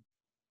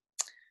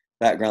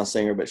background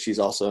singer, but she's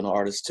also an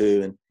artist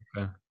too. And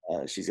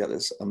Okay. she's got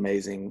this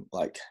amazing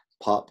like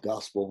pop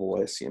gospel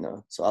voice, so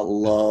Yeah.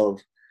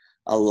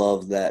 I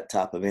love that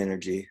type of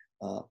energy.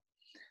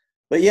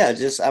 But yeah,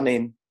 I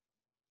mean,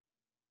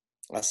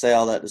 I say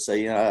all that to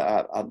say,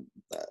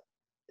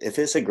 if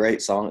it's a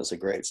great song, it's a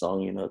great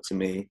song, to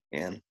me.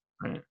 Right.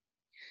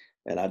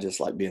 And I just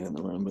like being in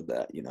the room with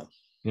that,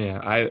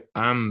 Yeah.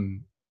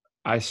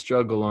 I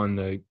struggle on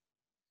the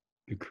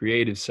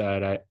creative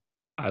side.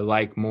 I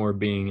like more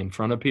being in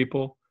front of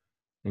people,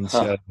 and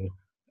Huh.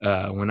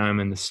 so when I'm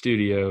in the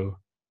studio,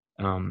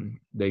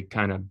 they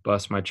kind of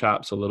bust my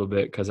chops a little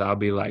bit because I'll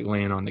be like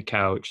laying on the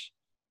couch,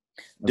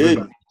 everybody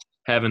Dude,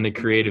 having the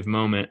creative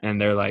moment, and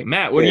they're like,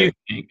 "Matt, what do you here,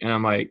 think?" And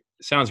I'm like,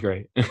 "Sounds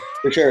great."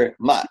 for sure.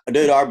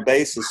 Our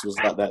bassist was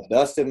like that.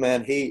 Dustin,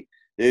 man,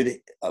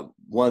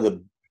 one of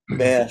the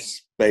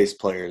best bass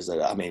players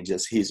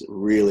he's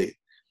really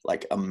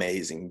like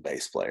amazing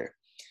bass player.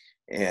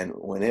 And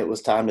when it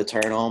was time to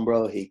turn on,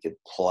 bro, he could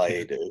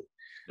play, dude.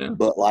 Yeah.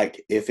 But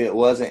like, if he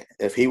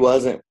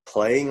wasn't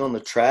playing on the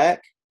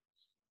track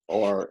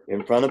or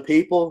in front of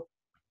people,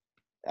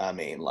 I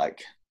mean,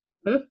 like,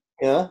 he'd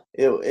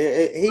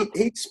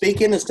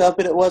speak into stuff,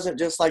 but it wasn't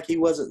just like he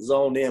wasn't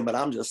zoned in. But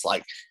I'm just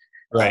like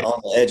Right.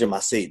 on the edge of my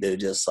seat, dude,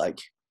 just like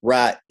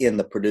right in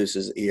the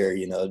producer's ear,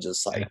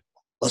 just like, Yeah.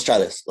 let's try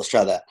this, let's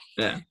try that.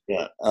 Yeah.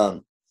 Yeah.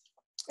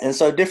 And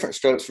so different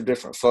strokes for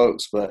different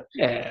folks, but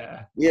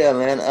Yeah. yeah,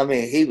 man.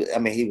 He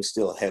was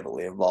still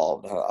heavily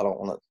involved. I don't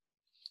want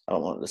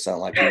it to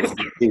sound like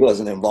he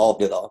wasn't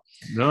involved at all.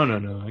 No, no,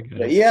 no. I get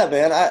But it. yeah,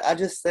 man, I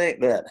just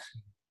think that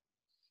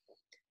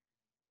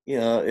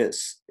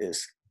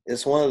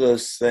it's one of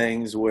those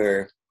things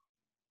where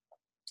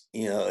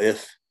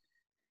if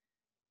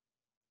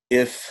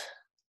if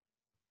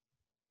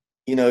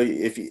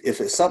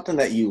it's something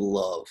that you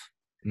love,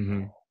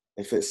 Mm-hmm.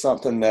 if it's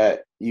something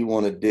that you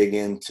want to dig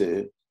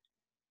into,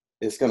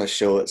 it's going to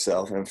show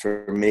itself. And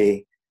for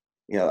me,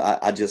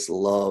 I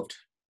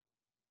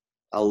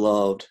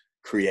loved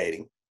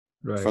creating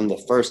Right. from the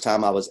first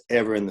time I was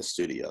ever in the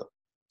studio.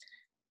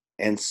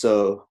 And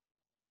so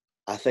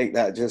I think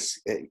that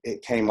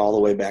it came all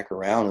the way back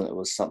around, and it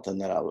was something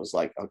that I was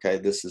like, okay,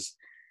 this is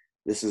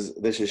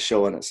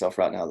showing itself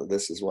right now that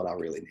this is what I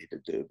really need to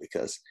do.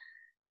 Because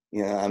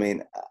I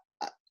mean,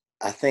 I,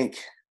 I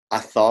think I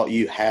thought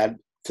you had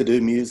to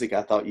do music.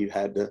 I thought you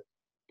had to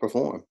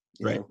perform.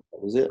 Right.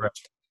 That was it. Right.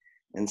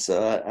 And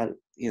so I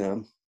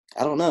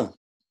don't know.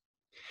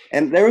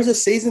 And there was a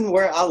season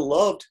where I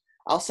loved.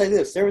 I'll say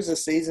this: there was a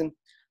season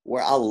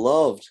where I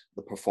loved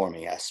the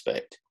performing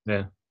aspect.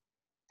 Yeah.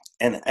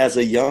 And as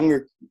a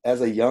younger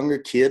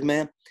kid,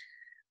 man,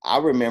 I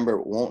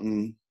remember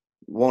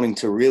wanting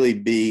to really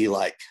be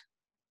like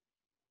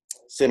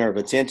center of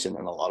attention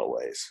in a lot of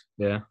ways.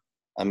 Yeah.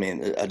 I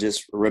mean, I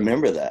just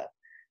remember that.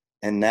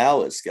 And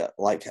now it's got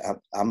like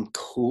I'm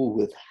cool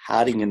with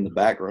hiding in the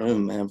back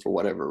room, man, for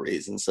whatever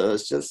reason. So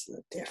it's just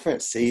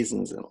different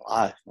seasons in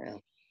life, man.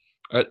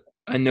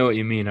 I know what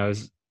you mean. I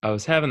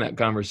was having that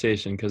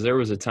conversation because there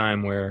was a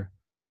time where,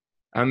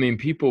 I mean,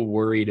 people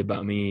worried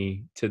about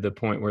me to the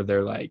point where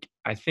they're like,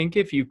 I think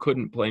if you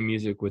couldn't play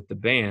music with the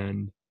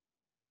band,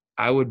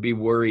 I would be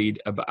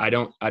worried about, I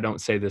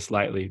don't say this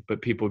lightly,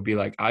 but people would be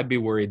like, I'd be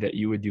worried that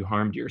you would do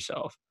harm to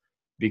yourself,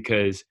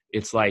 because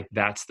it's like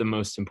that's the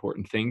most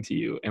important thing to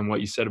you. And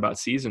what you said about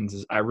seasons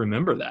is, I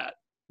remember that.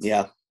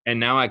 Yeah. And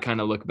now I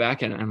kind of look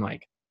back and I'm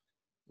like,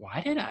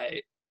 why did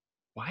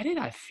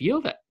I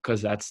feel that?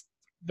 Because that's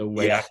the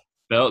way I Yeah.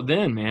 felt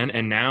then, man.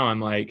 And now I'm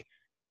like,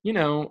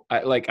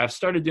 I've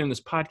started doing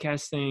this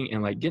podcast thing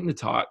and like getting to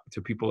talk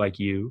to people like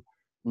you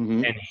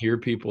Hmm. and hear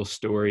people's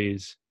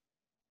stories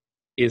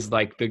is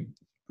like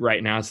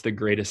right now it's the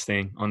greatest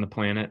thing on the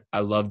planet. I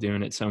love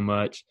doing it so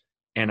much.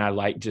 And I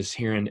like just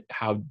hearing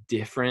how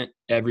different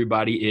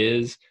everybody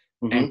is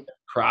and Hmm.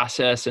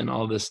 process and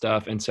all this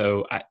stuff. And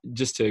so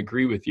just to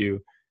agree with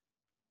you,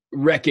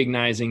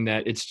 recognizing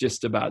that it's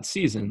just about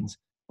seasons,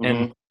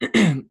 and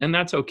Hmm. and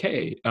that's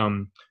okay.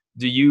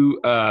 Do you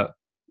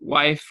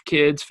wife,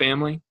 kids,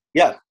 family?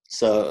 Yeah.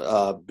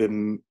 So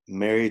been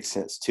married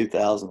since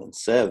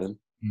 2007.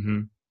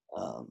 Mm-hmm.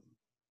 Um,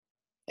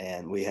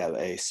 and we have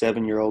a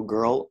 7-year-old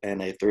girl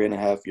and a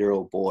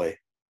 3.5-year-old boy,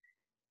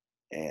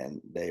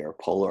 and they are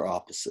polar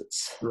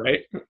opposites.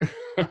 Right.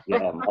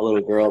 Yeah, my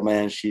little girl,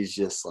 man, she's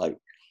just like,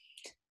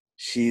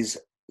 she's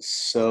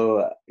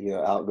so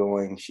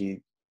outgoing. She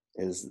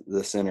is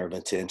the center of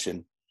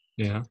attention,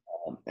 Yeah.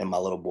 and my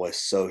little boy's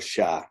so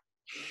shy.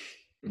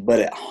 But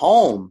at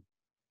home,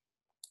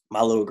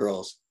 my little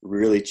girl's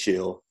really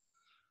chill.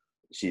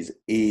 She's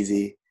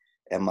easy,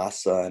 and my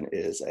son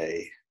is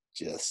a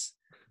just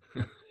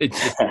It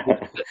just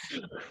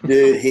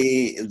dude.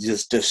 He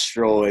just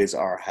destroys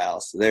our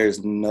house.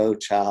 There's no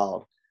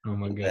child oh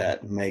my god.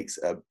 that makes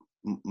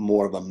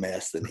more of a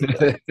mess than he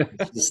does.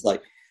 It's just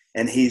like,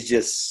 and he's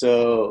just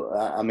so.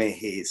 I mean,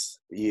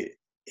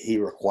 he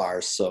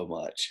requires so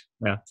much.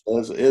 Yeah.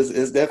 So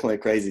it's definitely a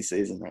crazy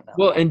season right now.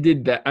 Well, and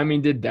did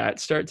that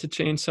start to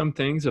change some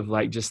things of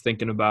like just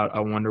thinking about, I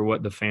wonder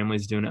what the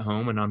family's doing at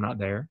home and I'm not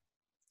there?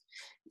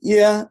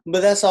 Yeah,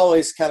 but that's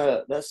always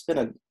that's been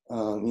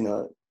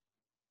a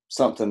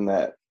something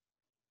that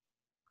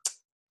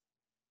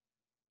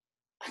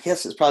I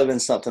guess it's probably been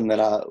something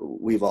that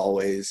we've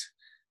always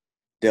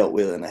dealt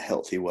with in a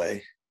healthy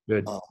way.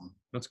 Good. Um,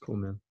 That's cool,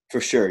 man.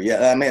 for sure.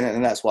 Yeah, I mean,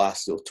 and that's why I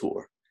still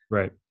tour.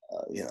 Right.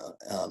 Uh, you know,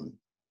 um,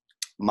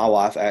 my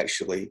wife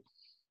actually,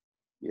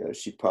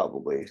 she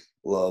probably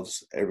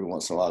loves every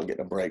once in a while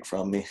getting a break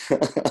from me.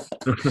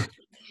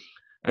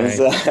 and I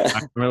so, I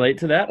can relate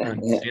to that. I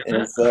understand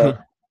and so,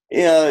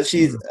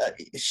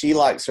 that. she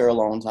likes her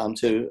alone time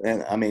too.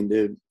 And I mean,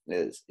 dude,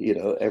 is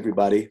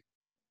everybody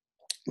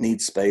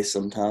needs space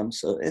sometimes,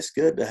 so it's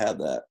good to have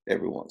that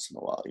every once in a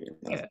while.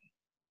 Yeah.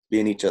 Be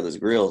in each other's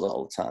grills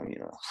all the time.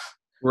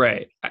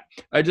 Right.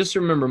 I just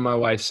remember my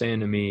wife saying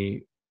to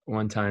me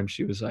one time,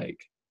 she was like,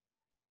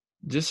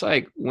 just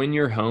like when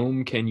you're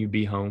home, can you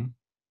be home?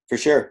 For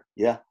sure.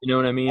 Yeah, You know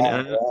what I mean?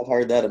 I've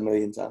heard that a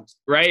million times.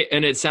 Right.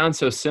 And it sounds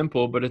so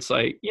simple, but it's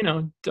like,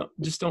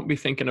 don't be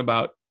thinking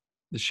about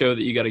the show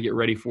that you got to get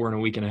ready for in a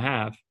week and a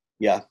half.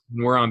 Yeah,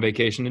 We're on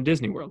vacation in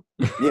Disney World.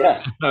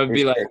 yeah, I would for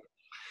be like, sure.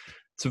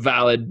 it's a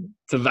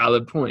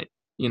valid point.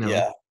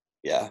 Yeah,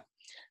 yeah.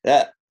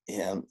 That,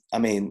 I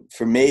mean,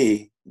 for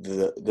me,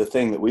 the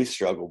thing that we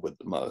struggled with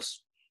the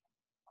most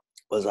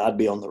was I'd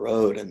be on the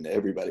road and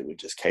everybody would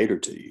just cater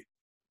to you.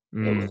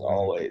 It was Mhm.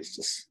 always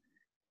just,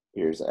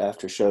 here's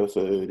after show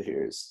food,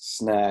 here's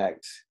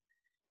snacks,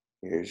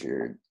 here's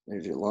your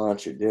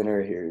lunch, your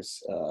dinner,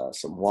 here's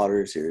some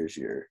waters, here's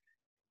your,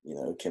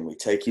 can we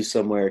take you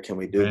somewhere? Can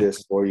we do Right.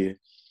 this for you?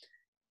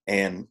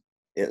 And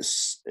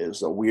it's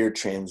a weird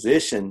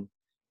transition.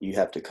 You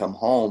have to come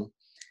home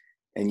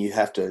and you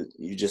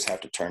just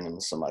have to turn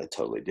into somebody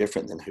totally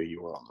different than who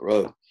you were on the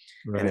road.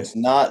 And Right. it's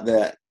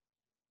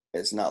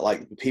not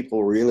like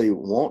people really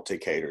want to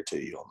cater to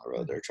you on the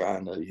road. They're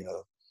trying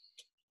to,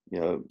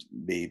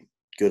 be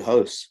good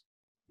hosts.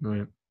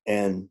 Right.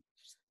 And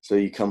so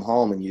you come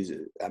home and use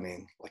it. I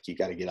mean, like, you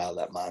got to get out of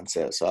that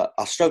mindset. So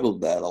I struggled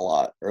with that a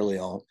lot early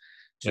on,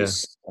 Yeah.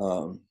 just,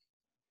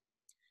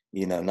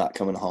 not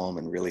coming home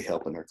and really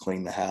helping her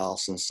clean the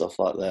house and stuff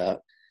like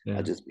that. Yeah.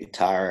 I'd just be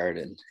tired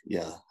and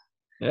Yeah.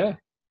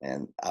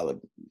 and I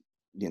would,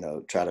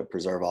 try to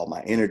preserve all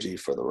my energy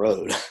for the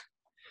road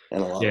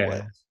in a lot of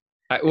ways.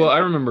 Yeah. I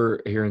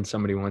remember hearing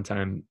somebody one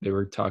time, they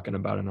were talking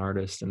about an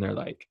artist and they're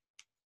like,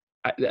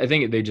 I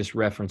think they just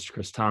referenced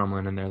Chris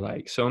Tomlin and they're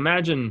like, so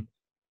imagine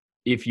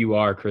if you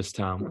are Chris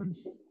Tomlin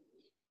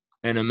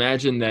and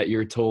imagine that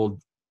you're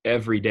told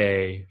every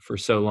day for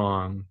so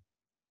long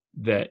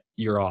that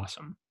you're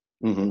awesome.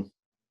 Mm-hmm.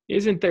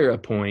 Isn't there a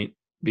point,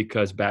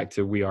 because back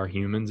to we are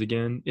humans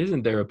again,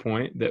 isn't there a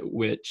point that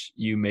which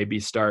you maybe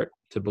start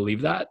to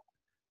believe that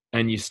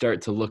and you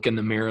start to look in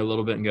the mirror a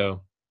little bit and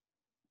go,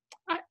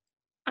 I,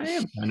 I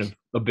am kind of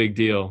a big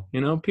deal.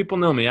 People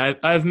know me. I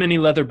have many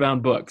leather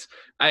bound books.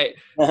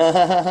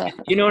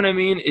 You know what I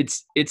mean?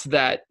 It's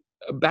that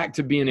back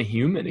to being a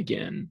human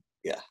again.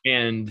 Yeah.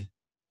 And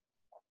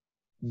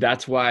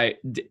that's why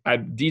I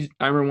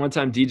remember one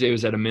time DJ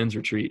was at a men's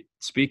retreat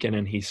speaking,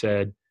 and he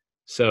said,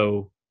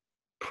 so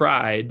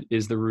pride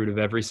is the root of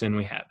every sin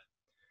we have.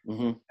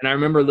 Mm-hmm. And I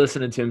remember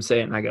listening to him say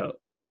it, and I go,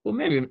 well,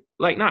 maybe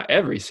like not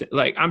every sin,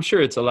 like I'm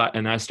sure it's a lot.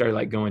 And I started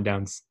like going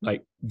down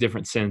like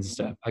different sins and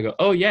stuff. I go,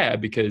 oh yeah,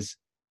 because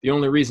the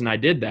only reason I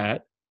did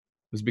that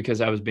was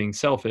because I was being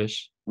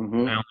selfish.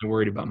 Mm-hmm. I only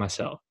worried about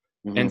myself.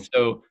 Mm-hmm. And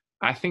so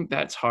I think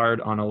that's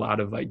hard on a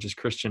lot of like just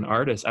Christian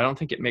artists. I don't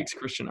think it makes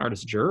Christian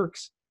artists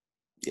jerks.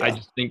 Yeah. I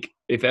just think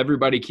if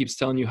everybody keeps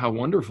telling you how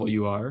wonderful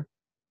you are,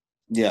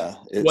 yeah,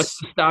 what's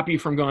to stop you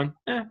from going,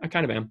 I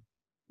kind of am.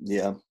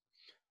 Yeah.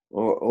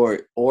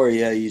 Or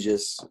yeah, you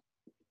just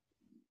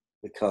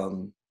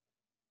become,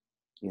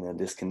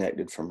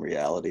 disconnected from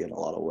reality in a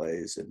lot of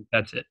ways. And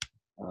that's it.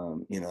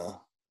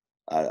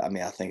 I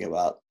mean, I think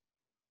about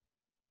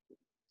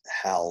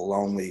how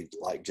lonely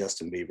like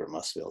Justin Bieber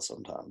must feel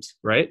sometimes.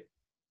 Right.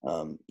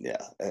 Yeah.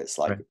 It's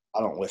like, right. I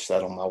don't wish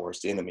that on my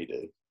worst enemy,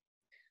 dude.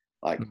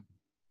 Like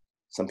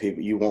some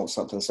people, you want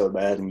something so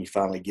bad and you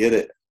finally get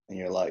it and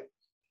you're like,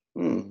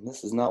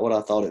 this is not what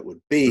I thought it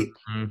would be.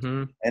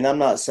 Mm-hmm. And I'm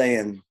not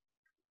saying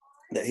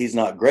that he's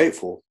not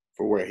grateful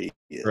for where he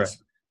is, right.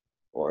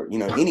 Or,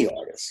 any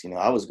artist,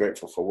 I was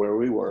grateful for where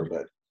we were,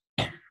 but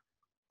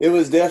there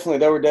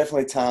were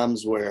definitely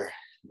times where,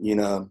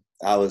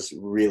 I was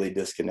really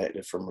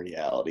disconnected from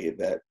reality,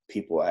 that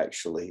people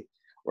actually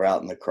were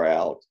out in the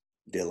crowd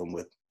dealing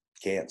with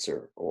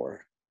cancer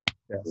or,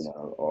 yes.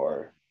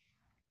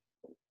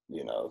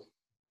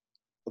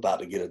 About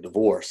to get a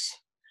divorce.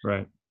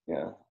 Right.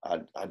 Yeah.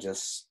 I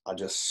just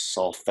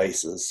saw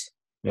faces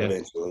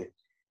eventually.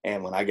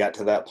 And when I got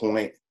to that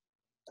point,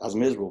 I was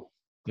miserable.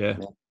 Yeah.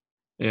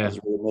 Yeah. I was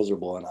really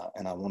miserable, and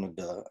I wanted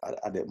to.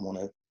 I didn't want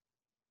to.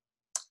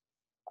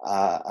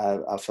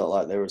 I felt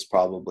like there was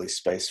probably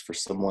space for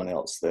someone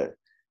else that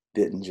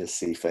didn't just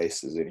see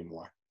faces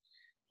anymore.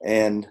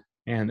 And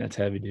that's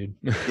heavy, dude.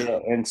 Yeah.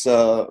 And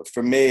so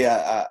for me,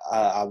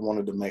 I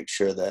wanted to make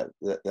sure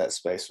that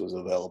space was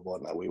available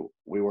and that we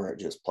weren't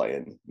just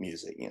playing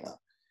music,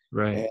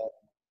 Right.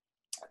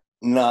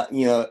 And not,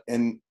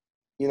 I'm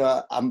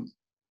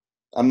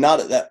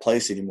not at that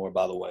place anymore,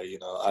 by the way.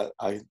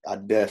 I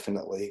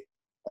definitely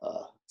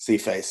see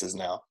faces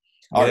now,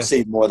 or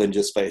see more than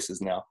just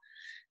faces now.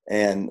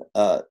 And,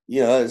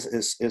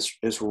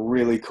 it's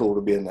really cool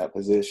to be in that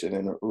position,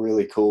 and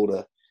really cool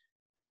to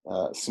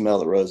smell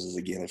the roses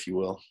again, if you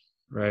will.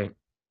 Right.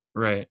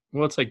 Right.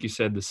 Well, it's like you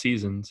said, the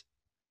seasons,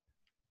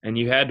 and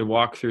you had to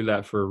walk through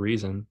that for a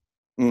reason.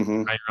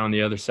 Mm-hmm. Now you're on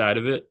the other side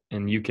of it,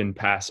 and you can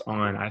pass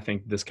on, I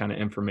think, this kind of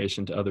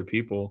information to other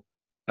people.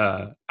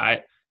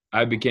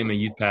 I became a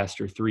youth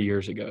pastor 3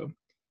 years ago.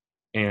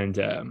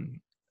 And,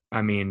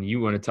 I mean, you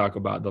want to talk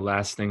about the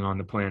last thing on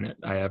the planet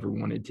I ever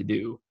wanted to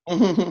do,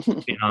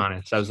 to be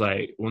honest. I was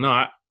like, well,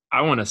 no,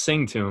 I want to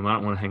sing to him. I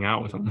don't want to hang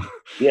out with him.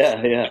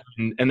 Yeah. Yeah.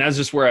 And that's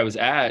just where I was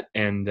at.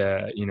 And,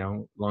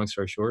 long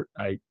story short,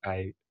 I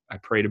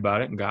prayed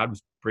about it, and God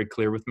was pretty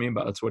clear with me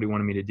about that's what he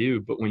wanted me to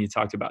do. But when you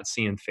talked about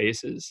seeing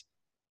faces,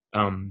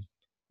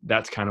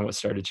 that's kind of what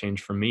started to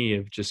change for me,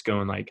 of just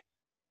going like,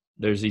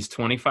 there's these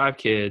 25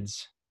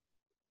 kids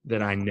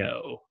that I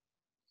know,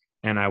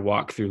 and I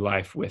walk through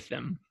life with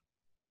them.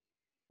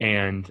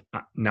 And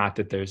not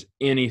that there's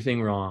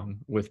anything wrong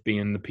with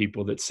being the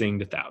people that sing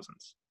to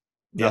thousands.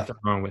 Nothing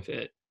wrong with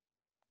it.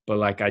 But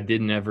like, I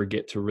didn't ever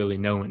get to really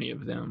know any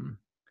of them.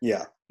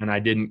 Yeah. And I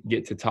didn't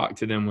get to talk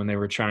to them when they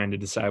were trying to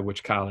decide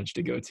which college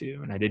to go to.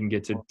 And I didn't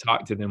get to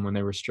talk to them when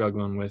they were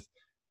struggling with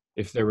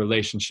if their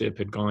relationship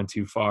had gone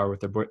too far with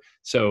their boy.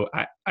 So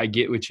I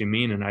get what you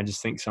mean. And I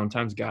just think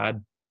sometimes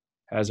God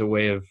has a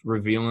way of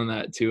revealing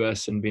that to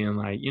us and being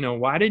like,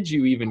 why did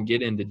you even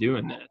get into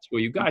doing this? Well,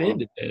 you got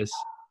into this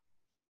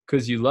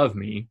because you love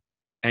me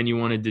and you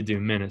wanted to do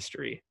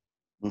ministry.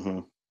 Mm-hmm.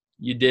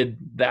 You did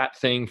that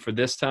thing for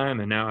this time,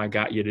 and now I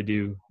got you to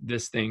do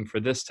this thing for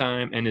this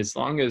time. And as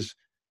long as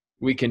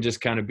we can just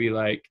kind of be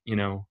like,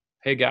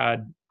 hey,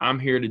 God, I'm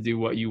here to do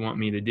what you want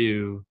me to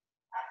do,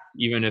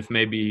 even if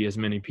maybe as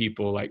many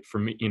people, like for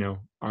me,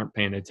 aren't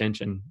paying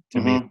attention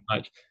to me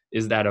much.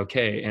 Is that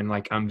okay? And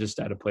like, I'm just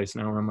at a place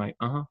now where I'm like,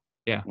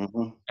 yeah.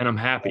 Mm-hmm. And I'm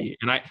happy.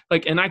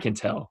 And I can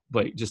tell,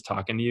 like, just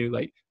talking to you,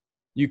 like,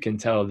 you can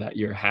tell that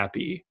you're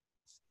happy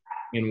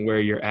in where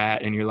you're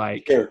at. And you're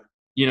like, sure.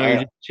 You're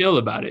just chill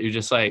about it. You're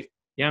just like,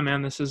 yeah,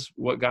 man, this is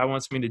what God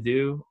wants me to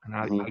do. And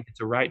I get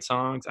to write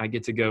songs. I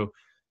get to go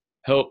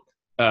help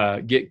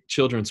get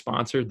children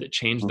sponsored that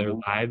change their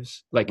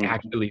lives, like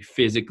actually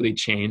physically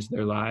change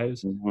their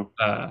lives.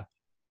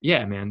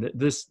 Yeah, man,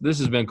 this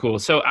has been cool.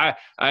 So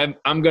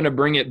I'm going to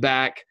bring it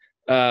back.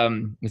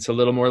 It's a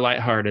little more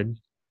lighthearted.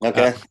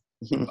 Okay.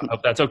 I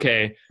hope that's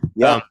okay.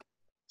 Yeah.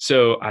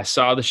 So I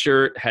saw the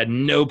shirt, had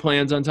no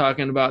plans on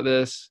talking about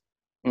this.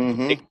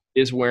 Mm-hmm.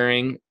 Is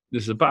wearing,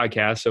 this is a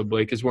podcast, so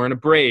Blake is wearing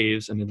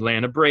an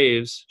Atlanta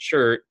Braves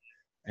shirt,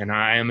 and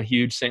I am a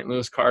huge St.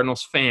 Louis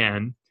Cardinals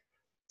fan.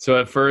 So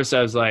at first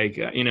I was like,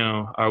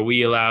 are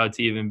we allowed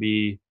to even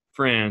be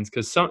friends?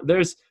 Because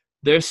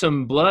there's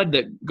some blood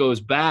that goes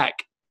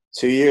back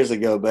 2 years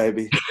ago,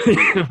 baby.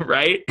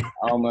 Right?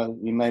 Almost,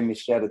 you made me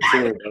shed a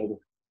tear, baby.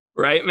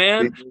 Right,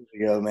 man? 2 years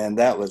ago, man.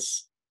 That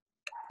was,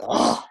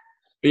 oh,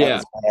 that Yeah.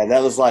 was bad.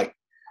 That was like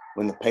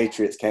when the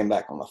Patriots came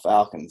back on the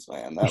Falcons,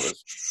 man. That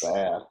was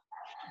bad.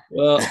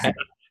 Well,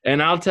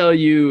 and I'll tell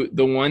you,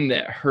 the one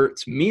that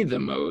hurts me the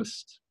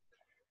most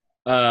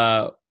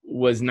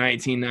was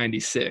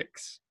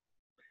 1996.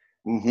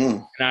 Mm-hmm.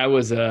 And I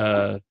was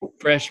a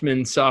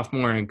freshman,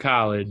 sophomore in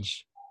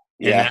college,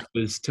 and Yeah. that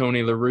was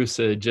Tony La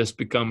Russa had just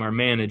become our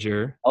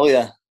manager. Oh,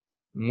 yeah.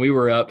 And we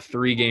were up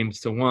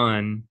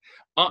 3-1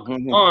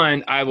 Mm-hmm.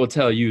 on, I will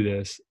tell you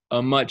this,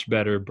 a much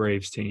better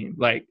Braves team.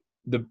 Like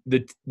the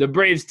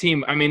Braves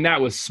team, I mean,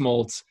 that was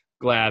Smoltz,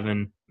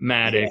 Glavine,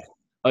 Maddox,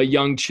 a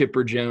young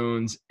Chipper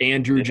Jones,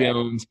 Andrew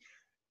Jones.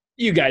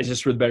 You guys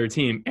just were the better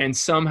team. And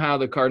somehow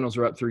the Cardinals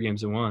were up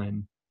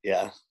 3-1.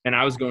 Yeah. And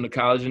I was going to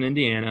college in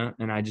Indiana,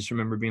 and I just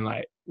remember being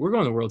like, we're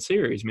going to the World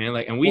Series, man.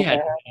 Like, and we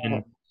had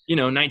been,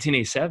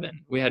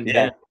 1987. We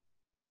hadn't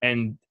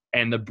been.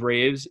 And the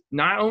Braves,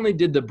 not only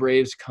did the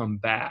Braves come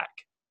back,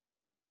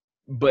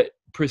 but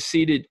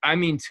proceeded,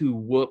 to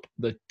whoop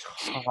the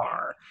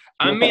tar.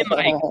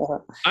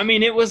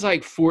 It was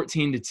like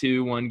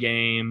 14-2 one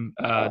game.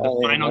 The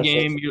final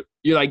game,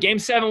 you're like, Game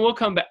 7, we'll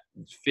come back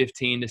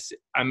 15-6.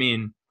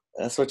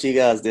 That's what you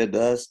guys did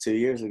to us 2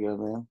 years ago,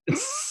 man.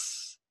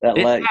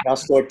 Y'all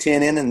scored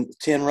 10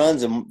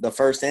 runs in the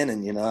first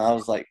inning. I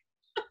was like,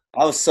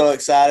 I was so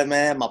excited,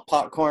 man. My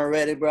popcorn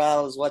ready, bro. I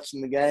was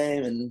watching the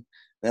game, and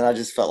then I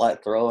just felt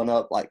like throwing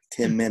up like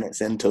 10 minutes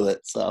into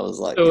it. So I was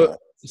like,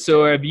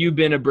 So have you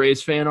been a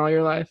Braves fan all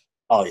your life?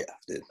 Oh yeah,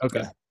 dude.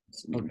 Okay.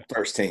 Yeah.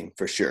 First team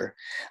for sure.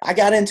 I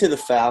got into the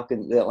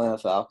Atlanta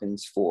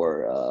Falcons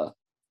for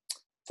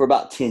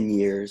about 10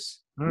 years.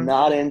 Right.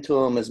 Not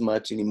into them as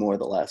much anymore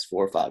the last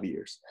 4 or 5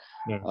 years.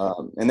 Yeah.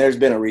 And there's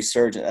been a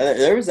resurgence.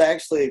 There was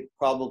actually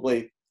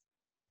probably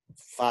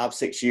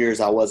 5-6 years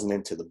I wasn't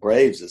into the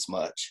Braves as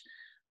much.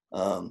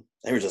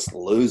 They were just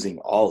losing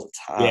all the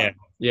time.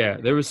 Yeah.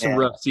 There was some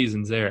rough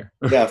seasons there.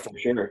 Yeah, for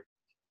sure.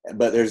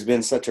 But there's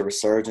been such a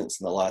resurgence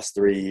in the last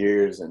 3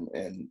 years,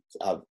 and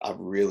I've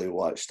really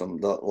watched them.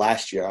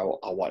 Last year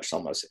I watched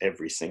almost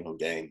every single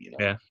game.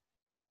 Yeah.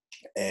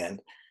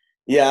 And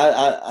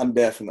yeah, I'm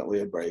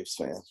definitely a Braves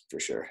fan for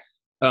sure.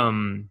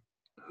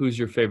 Who's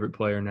your favorite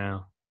player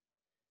now?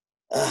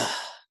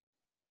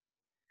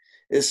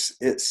 It's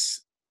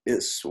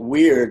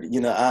weird.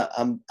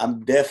 I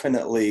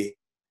definitely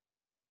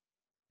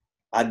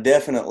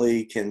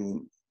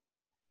can.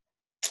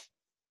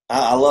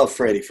 I love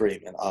Freddie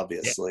Freeman.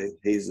 Obviously,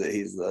 he's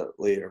the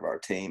leader of our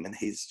team, and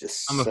he's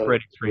just I'm a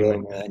Freddie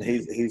Freeman man.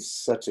 He's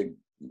such a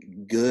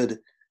good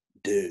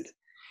dude.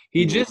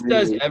 He just really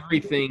does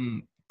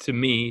everything. To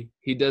me,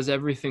 he does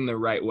everything the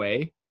right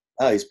way.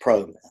 Oh, he's pro,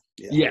 man.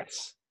 Yeah.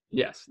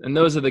 Yes, and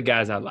those are the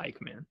guys I like,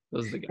 man.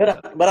 Those are the guys.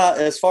 But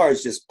as far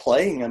as just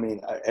playing,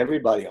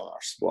 everybody on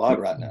our squad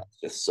right now is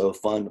just so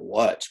fun to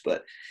watch.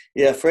 But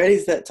yeah,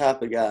 Freddie's that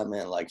type of guy,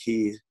 man. Like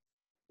he's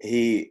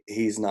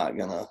not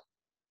gonna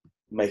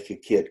make a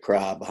kid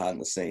cry behind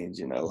the scenes,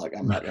 like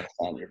I'm not gonna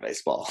sign your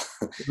baseball.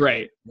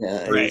 Right.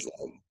 Yeah. Right.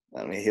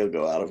 He'll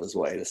go out of his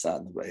way to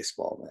sign the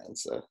baseball, man.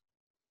 So.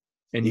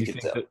 And you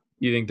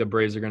think the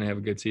Braves are going to have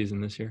a good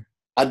season this year?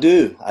 I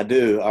do.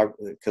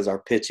 Because our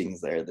pitching's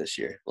there this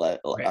year.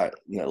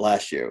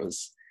 Last year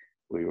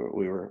we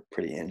were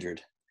pretty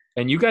injured.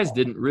 And you guys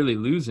didn't really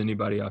lose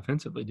anybody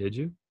offensively, did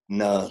you?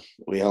 No,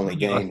 we only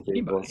gained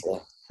people.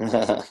 So.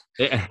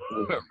 Yeah.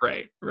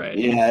 Right.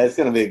 Yeah, it's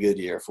going to be a good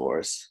year for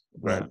us.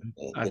 Right.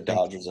 The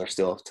Dodgers are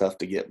still tough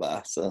to get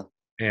by. So.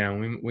 Yeah,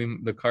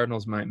 the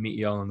Cardinals might meet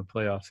y'all in the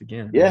playoffs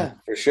again. Yeah,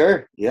 for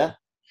sure. Yeah.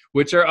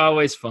 Which are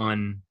always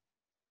fun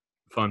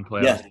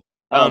playoffs. Yeah.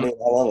 I love it.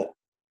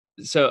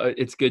 So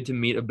it's good to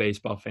meet a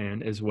baseball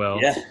fan as well.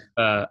 Yeah.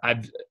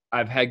 I've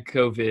had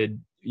COVID,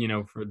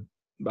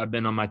 I've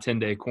been on my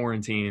 10-day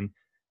quarantine,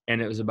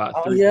 and it was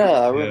about 3 weeks ago.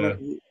 I remember.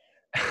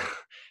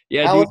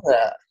 Yeah, How dude, was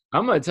that?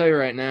 I'm gonna tell you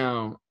right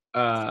now,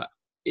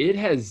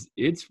 it's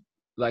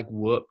like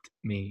whooped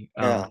me.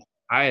 Yeah.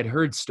 I had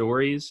heard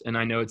stories, and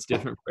I know it's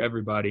different for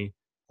everybody,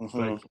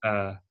 Mm-hmm.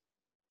 but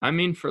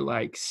for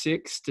like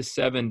 6 to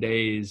 7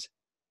 days,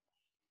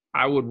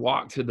 I would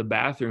walk to the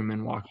bathroom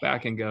and walk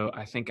back and go,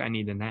 I think I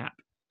need a nap.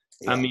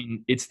 Yeah.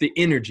 It's the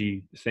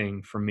energy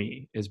thing for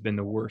me has been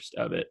the worst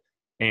of it.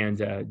 And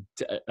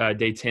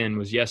day 10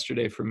 was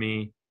yesterday for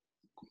me,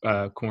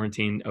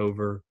 quarantine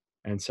over.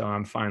 And so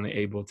I'm finally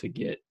able to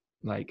get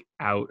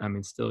out.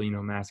 Still,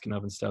 masking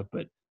up and stuff,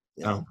 but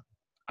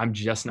I'm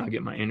just not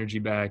getting my energy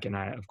back. And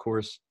I, of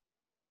course,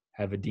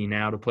 have a D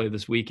now to play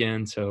this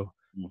weekend. So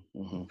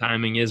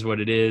timing is what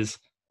it is.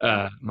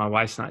 My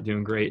wife's not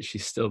doing great.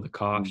 She's still the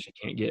cough. She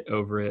can't get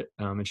over it.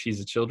 And she's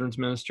a children's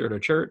minister at our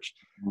church.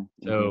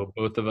 So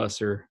both of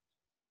us are,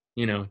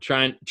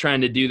 trying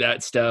to do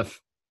that stuff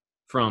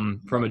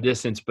from a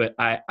distance. But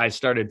I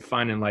started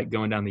finding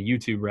going down the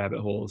YouTube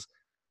rabbit holes,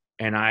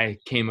 and I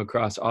came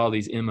across all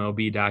these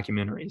MLB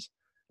documentaries.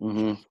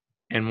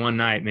 And one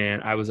night,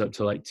 man, I was up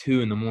till like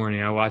 2 a.m.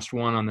 I watched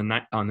one on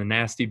the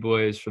Nasty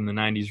Boys from the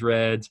 '90s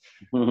Reds,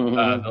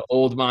 the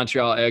old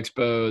Montreal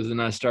Expos,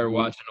 and I started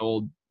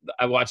watching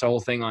I watched the whole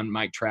thing on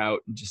Mike Trout,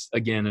 and just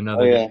again Oh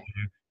another,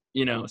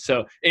 yeah.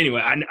 So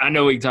anyway, I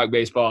know we can talk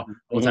baseball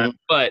all the time,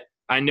 but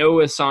I know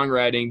with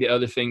songwriting, the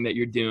other thing that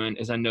you're doing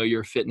is I know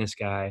you're a fitness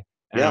guy,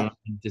 and I Yeah.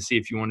 wanted to see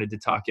if you wanted to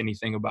talk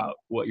anything about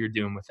what you're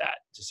doing with that,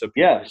 just so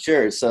people. Yeah,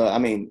 sure. So I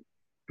mean,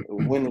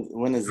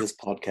 when is this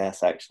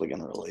podcast actually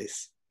going to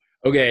release?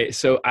 Okay,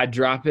 so I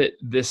drop it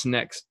this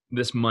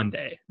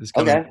Monday. This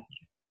coming. Okay.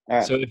 All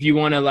right. So if you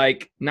want to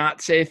like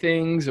not say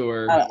things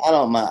or I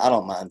don't mind. I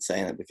don't mind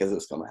saying it because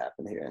it's going to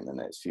happen here in the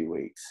next few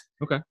weeks.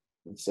 okay.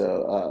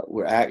 So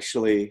we're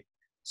actually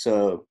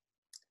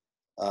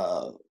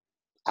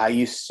I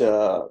used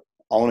to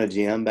own a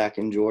gym back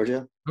in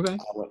Georgia. Okay. I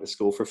went to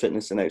school for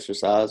fitness and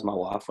exercise. My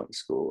wife went to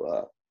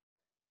school.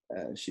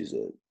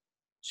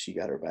 She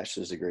got her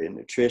bachelor's degree in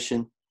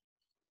nutrition,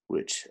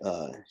 which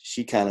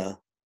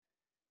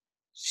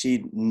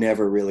she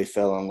never really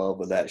fell in love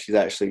with that. She's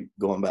actually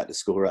going back to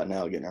school right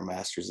now, getting her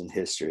master's in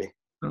history.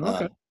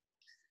 Okay.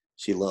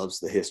 She loves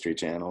the History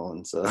Channel,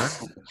 and so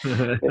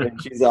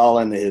she's all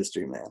into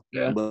history, man.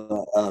 Yeah. But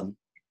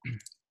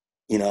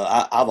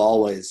I've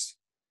always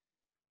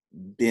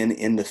been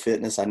into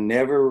fitness. I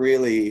never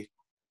really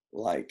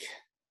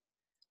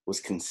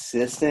was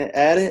consistent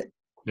at it.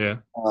 Yeah.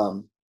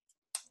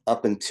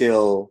 Up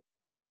until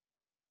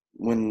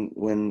when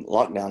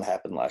lockdown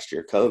happened last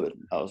year, COVID,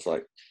 I was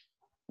like,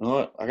 you know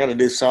what, I got to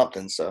do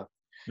something. So,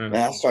 man,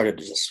 I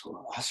started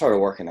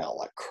working out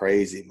like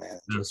crazy, man.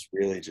 Just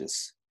really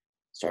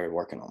started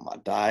working on my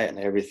diet and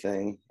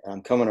everything.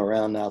 I'm coming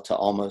around now to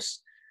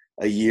almost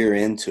a year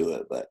into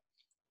it, but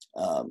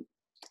I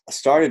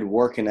started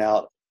working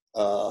out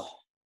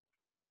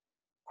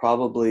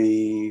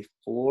probably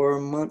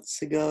 5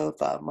 months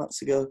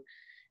ago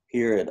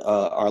here at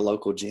our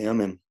local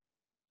gym, and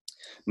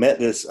met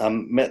this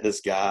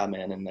guy,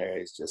 man, in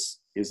there.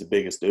 He was the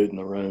biggest dude in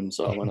the room.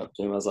 So I went up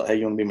to him. I was like, "Hey,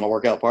 you want to be my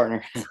workout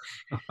partner?"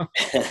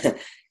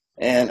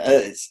 And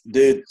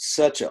dude,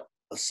 such an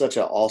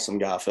awesome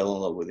guy. I fell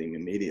in love with him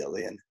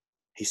immediately, and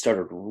he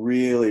started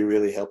really,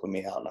 really helping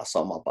me out. And I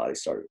saw my body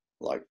started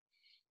like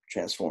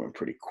transforming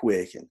pretty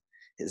quick, and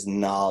his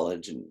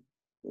knowledge and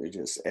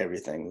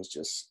everything was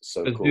just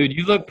so cool. Dude,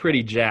 you look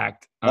pretty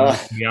jacked. To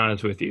be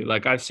honest with you,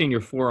 like I've seen your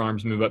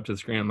forearms move up to the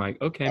screen. I'm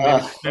like, okay,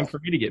 maybe it's time for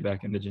me to get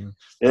back in the gym.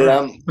 Dude,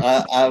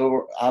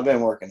 I've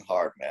been working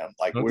hard, man.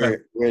 Like okay.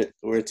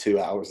 we're 2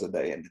 hours a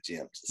day in the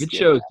gym. It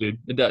shows, dude.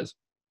 It does.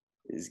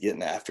 He's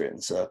getting after it,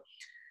 and so,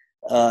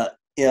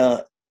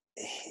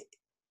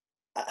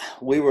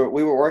 we were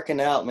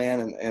working out,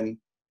 man,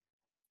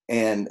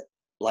 and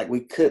like we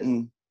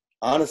couldn't.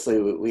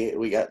 Honestly,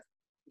 we got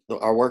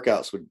our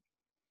workouts would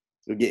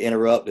get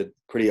interrupted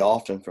pretty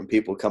often from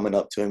people coming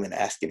up to him and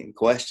asking him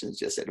questions,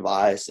 just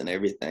advice and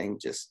everything.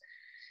 Just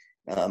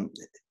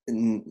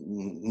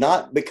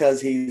not because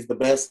he's the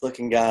best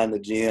looking guy in the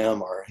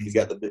gym or he's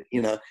got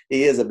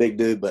he is a big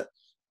dude, but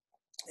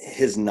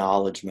his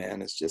knowledge,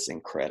 man, is just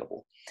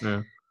incredible.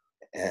 Yeah.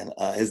 And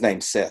his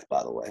name's Seth,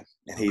 by the way,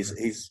 and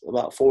he's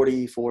about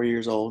 44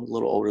 years old, a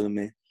little older than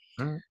me.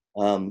 Right.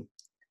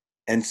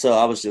 And so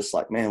I was just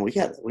like, man, we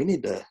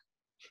need to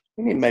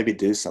maybe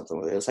do something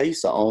with this. I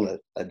used to own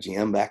a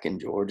gym back in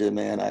Georgia,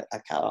 man. I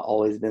kind of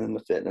always been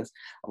into fitness.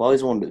 I've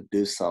always wanted to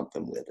do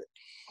something with it.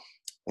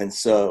 And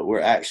so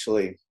we're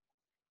actually,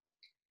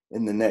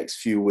 in the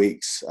next few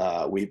weeks,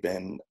 we've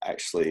been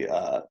actually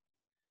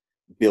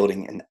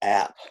building an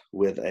app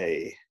with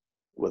a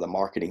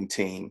marketing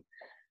team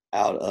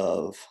out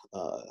of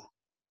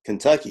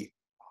Kentucky.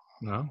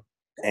 Wow.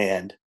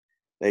 And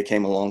they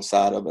came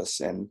alongside of us,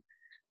 and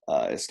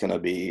it's going to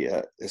be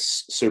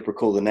it's super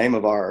cool. The name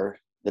of our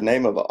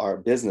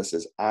business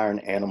is Iron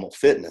Animal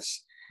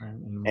Fitness,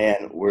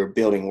 and we're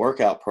building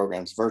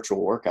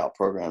virtual workout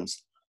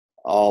programs,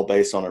 all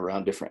based on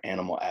around different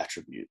animal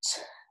attributes.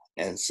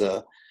 And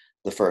so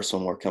the first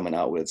one we're coming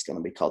out with is going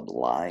to be called the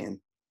Lion,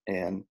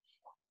 and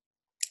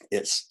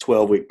it's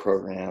 12-week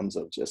programs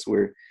of just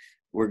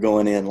we're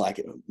going in like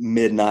at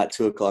midnight,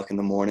 2:00 in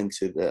the morning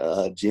to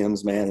the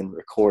gyms, man, and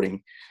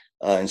recording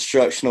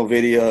instructional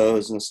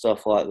videos and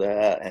stuff like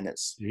that. And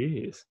it's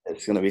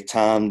going to be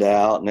timed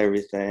out and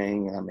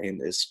everything. I mean,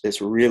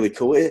 it's really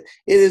cool. It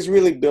is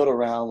really built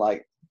around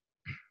like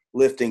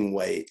lifting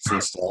weights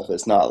and stuff.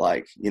 It's not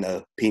like,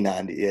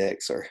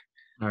 P90X or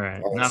all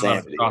right, not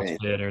like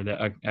CrossFit or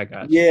that. I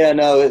got you. Yeah,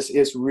 no,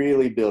 it's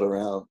really built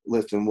around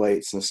lifting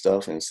weights and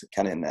stuff, and it's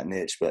kind of in that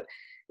niche. But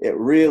it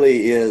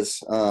really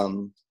is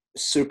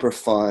super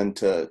fun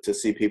to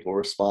see people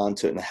respond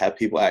to it and have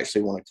people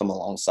actually want to come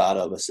alongside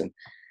of us.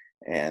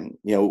 And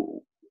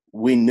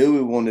we knew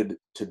we wanted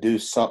to do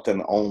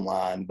something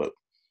online, but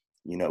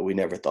we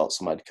never thought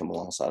somebody would come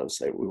alongside and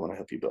say, we want to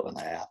help you build an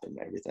app and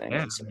everything.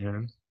 Yeah, and so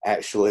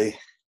actually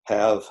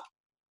have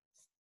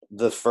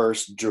the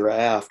first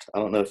draft. I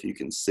don't know if you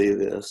can see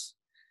this,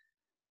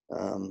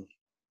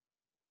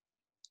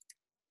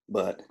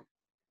 but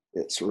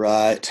it's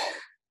right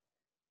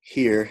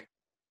here.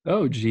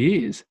 Oh,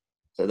 geez.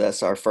 So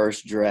that's our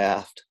first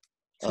draft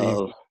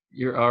So of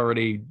you're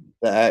already.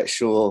 the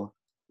actual.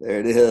 There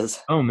it is.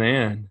 Oh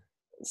man,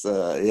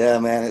 So yeah,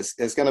 man, it's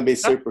gonna be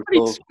that's super pretty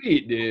cool.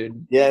 sweet,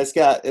 dude. Yeah, it's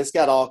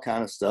got all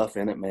kind of stuff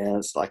in it, man.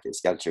 It's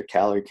got your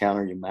calorie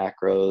counter, your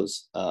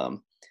macros.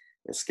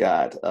 It's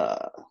got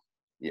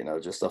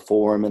just a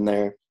forum in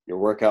there. Your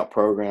workout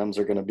programs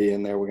are going to be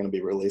in there. We're going to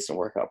be releasing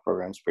workout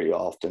programs pretty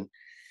often,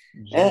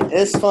 and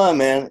it's fun,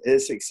 man.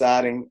 It's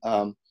exciting.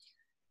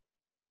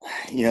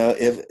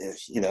 If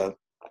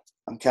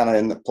I'm kind of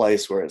in the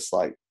place where it's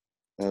like,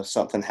 if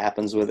something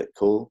happens with it,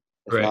 cool.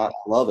 If Right. not,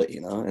 I love it,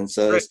 and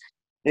so Right.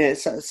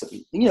 it's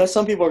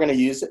some people are going to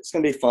use it. It's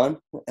going to be fun,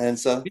 and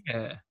so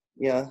Yeah.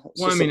 it's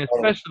Well, I just a mean, part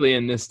of it. especially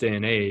in this day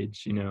and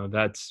age,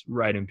 that's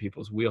right in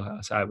people's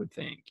wheelhouse, I would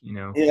think.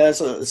 Yeah,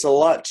 it's a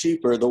lot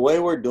cheaper. The way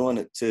we're doing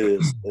it too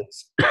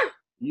is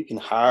you can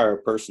hire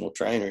a personal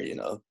trainer,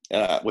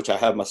 which I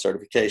have my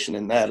certification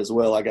in that as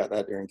well. I got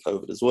that during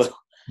COVID as well.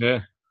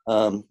 Yeah.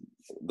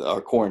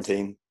 Our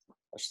quarantine,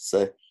 I should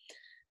say.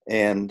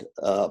 And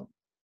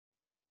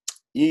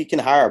you can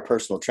hire a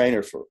personal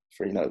trainer for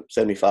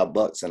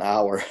 $75 an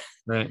hour.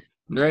 Right.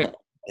 Right.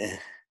 Well,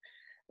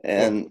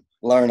 And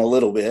learn a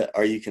little bit,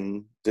 or you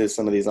can do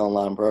some of these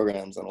online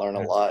programs and learn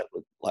a lot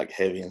with like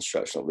heavy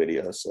instructional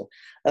videos. So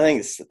I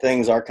think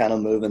things are kind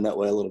of moving that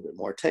way a little bit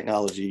more.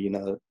 Technology,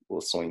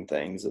 will swing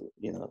things,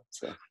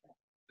 so.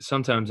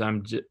 sometimes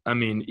I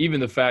mean, even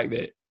the fact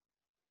that,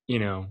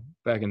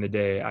 back in the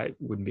day, I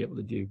wouldn't be able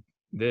to do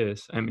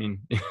this. I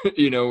mean,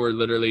 we're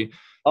literally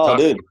Oh,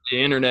 talking dude. on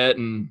the internet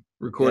and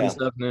recording Yeah.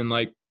 stuff and then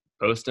like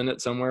posting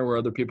it somewhere where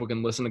other people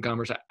can listen to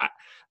conversation.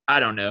 I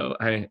don't know.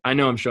 I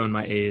know I'm showing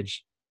my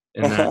age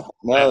in that.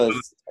 No,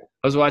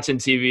 I was watching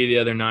TV the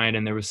other night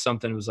and there was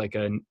something, it was like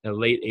a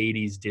late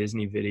 80s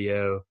Disney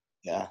video.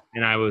 yeah.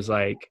 And I was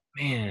like,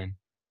 man,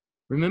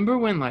 remember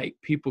when like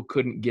people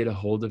couldn't get a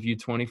hold of you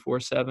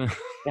 24/7?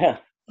 Yeah.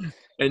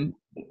 And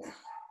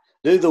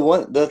Dude,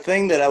 the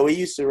thing that we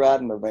used to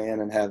ride in the van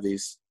and have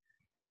these,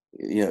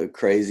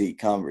 crazy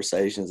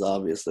conversations.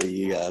 Obviously,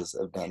 you guys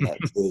have done that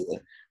too.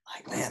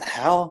 Like, man,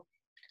 how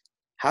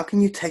can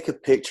you take a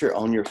picture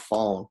on your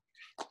phone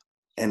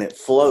and it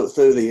float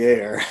through the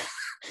air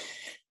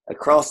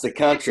across the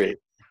country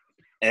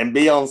and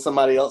be on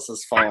somebody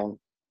else's phone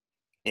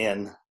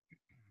in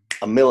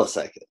a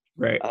millisecond?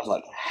 right, I was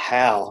like,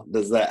 how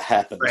does that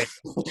happen? right,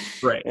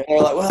 right. And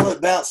they're like, well,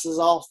 it bounces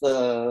off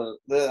the.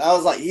 I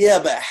was like, yeah,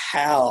 but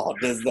how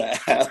does that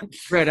happen?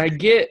 Right, I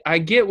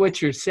get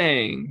what you're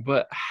saying,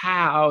 but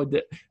how?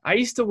 I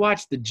used to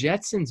watch the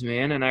Jetsons,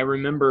 man, and I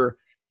remember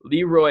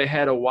Leroy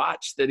had a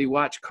watch that he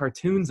watched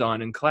cartoons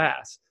on in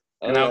class,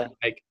 Oh and I yeah, was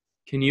like,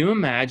 can you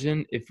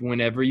imagine if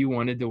whenever you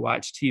wanted to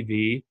watch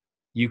TV,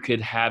 you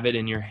could have it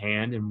in your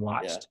hand and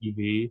watch yeah,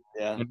 TV?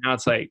 yeah. And now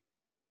it's like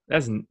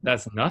that's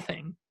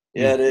nothing.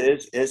 Yeah,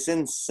 it's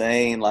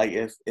insane. Like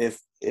if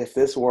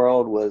this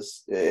world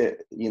was, if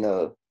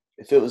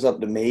it was up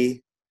to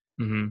me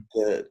Mm-hmm.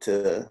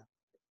 to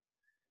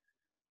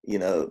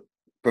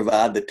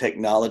provide the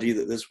technology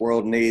that this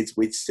world needs,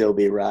 we'd still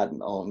be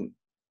riding on,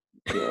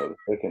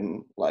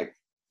 freaking like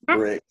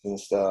bricks and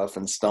stuff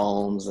and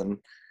stones. And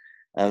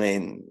I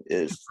mean,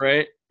 it's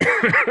Right.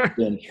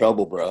 in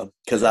trouble, bro,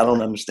 because I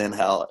don't understand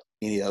how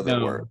any of it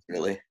No, works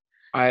really.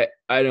 I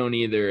don't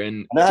either,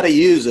 and I know how to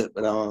use it,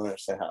 but I don't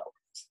understand how.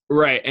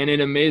 right, and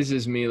it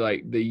amazes me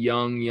like the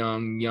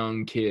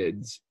young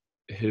kids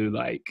who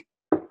like,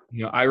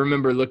 I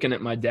remember looking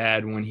at my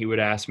dad when he would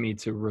ask me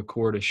to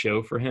record a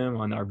show for him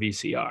on our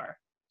VCR,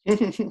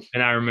 and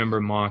I remember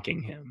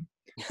mocking him.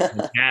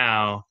 And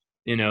now,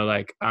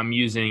 like I'm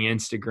using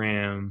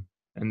Instagram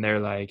and they're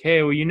like,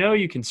 "Hey, well,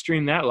 you can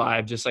stream that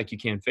live just like you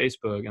can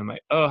Facebook." I'm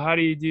like, "Oh, how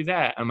do you do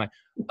that?" I'm like,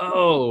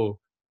 "Oh,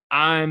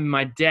 I'm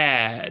my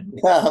dad."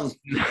 My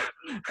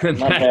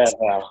bad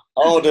now.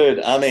 Oh,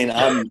 dude. I mean,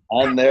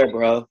 I'm there,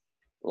 bro.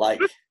 Like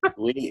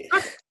we,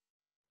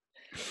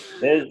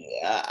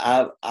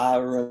 I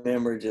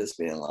remember just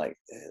being like,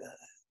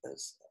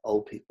 those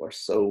old people are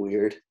so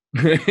weird.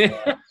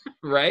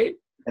 Right?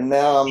 And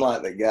now I'm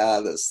like the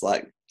guy that's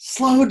like,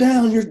 slow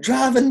down, you're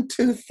driving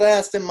too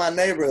fast in my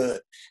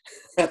neighborhood.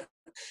 We're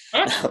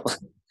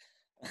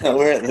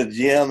at the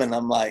gym and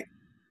I'm like,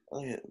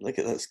 look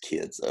at those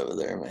kids over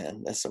there,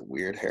 man. That's a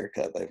weird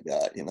haircut they've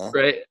got,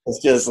 Right.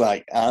 It's just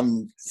like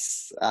I'm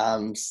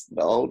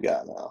the old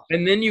guy now.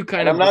 And then you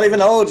kind And of I'm not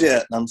even old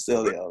yet, and I'm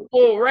still the old.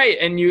 well, right.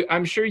 And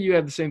I'm sure you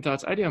have the same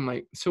thoughts I do. I'm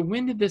like, so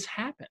when did this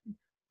happen?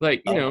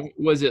 Like,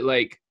 was it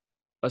like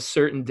a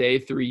certain day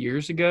 3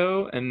 years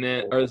ago? And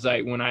then, or is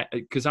like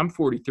because I'm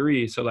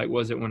 43. So like,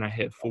 was it when I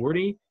hit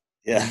 40?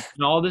 Yeah.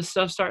 And all this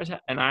stuff starts.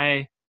 And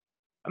I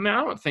mean,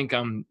 I don't think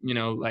I'm,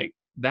 like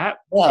that.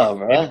 No,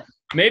 bro.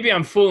 Maybe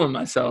I'm fooling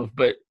myself,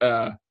 but,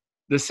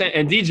 the same,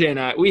 and DJ and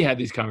I, we have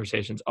these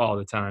conversations all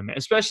the time,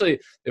 especially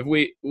if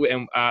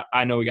and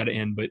I know we got to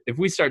end, but if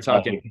we start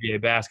talking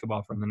NBA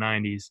basketball from the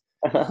 90s,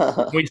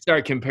 we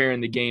start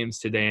comparing the games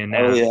today and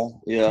now. Oh,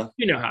 yeah.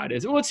 You know how it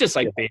is. Well, it's just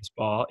like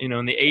baseball. In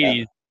the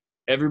 80s,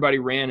 everybody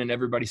ran and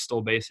everybody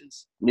stole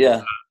bases.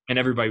 Yeah. And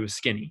everybody was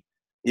skinny.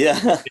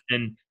 Yeah.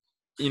 And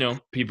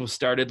people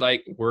started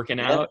like working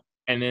out,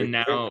 and then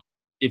now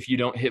if you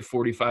don't hit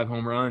 45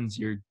 home runs,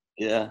 you're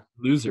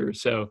loser.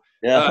 So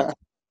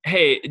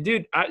hey,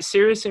 dude,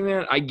 seriously,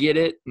 man, I get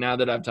it now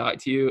that I've talked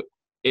to you.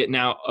 It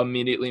now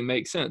immediately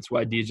makes sense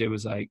why DJ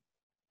was like,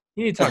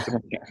 you need to talk to me,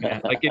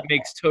 man. Like, it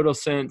makes total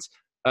sense.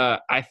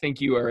 I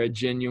think you are a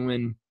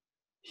genuine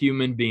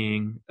human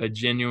being, a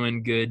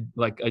genuinely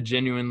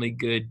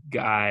good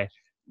guy.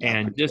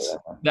 And just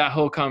that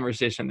whole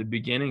conversation at the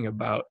beginning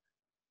about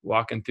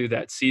walking through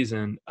that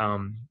season,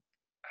 I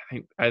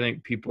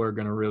think people are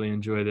going to really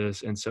enjoy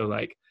this. And so,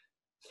 like,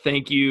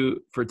 thank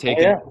you for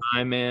taking the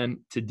time, man,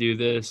 to do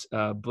this.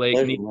 Blake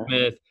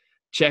NeeSmith,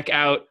 check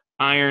out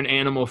Iron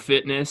Animal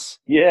Fitness.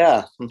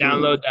 Yeah.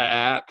 Download that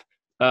app.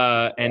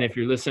 And if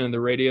you're listening to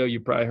the radio, you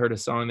probably heard a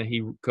song that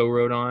he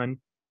co-wrote on.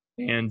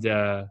 And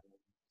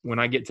when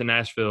I get to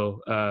Nashville,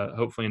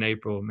 hopefully in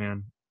April,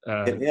 man,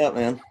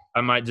 man,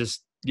 I might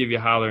just give you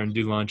a holler and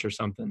do lunch or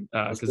something,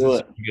 because it's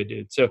a good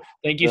dude. So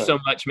thank you so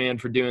much, man,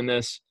 for doing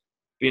this,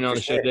 being on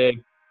the show today.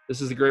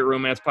 This is the Great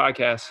Romance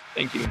Podcast.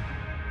 Thank you.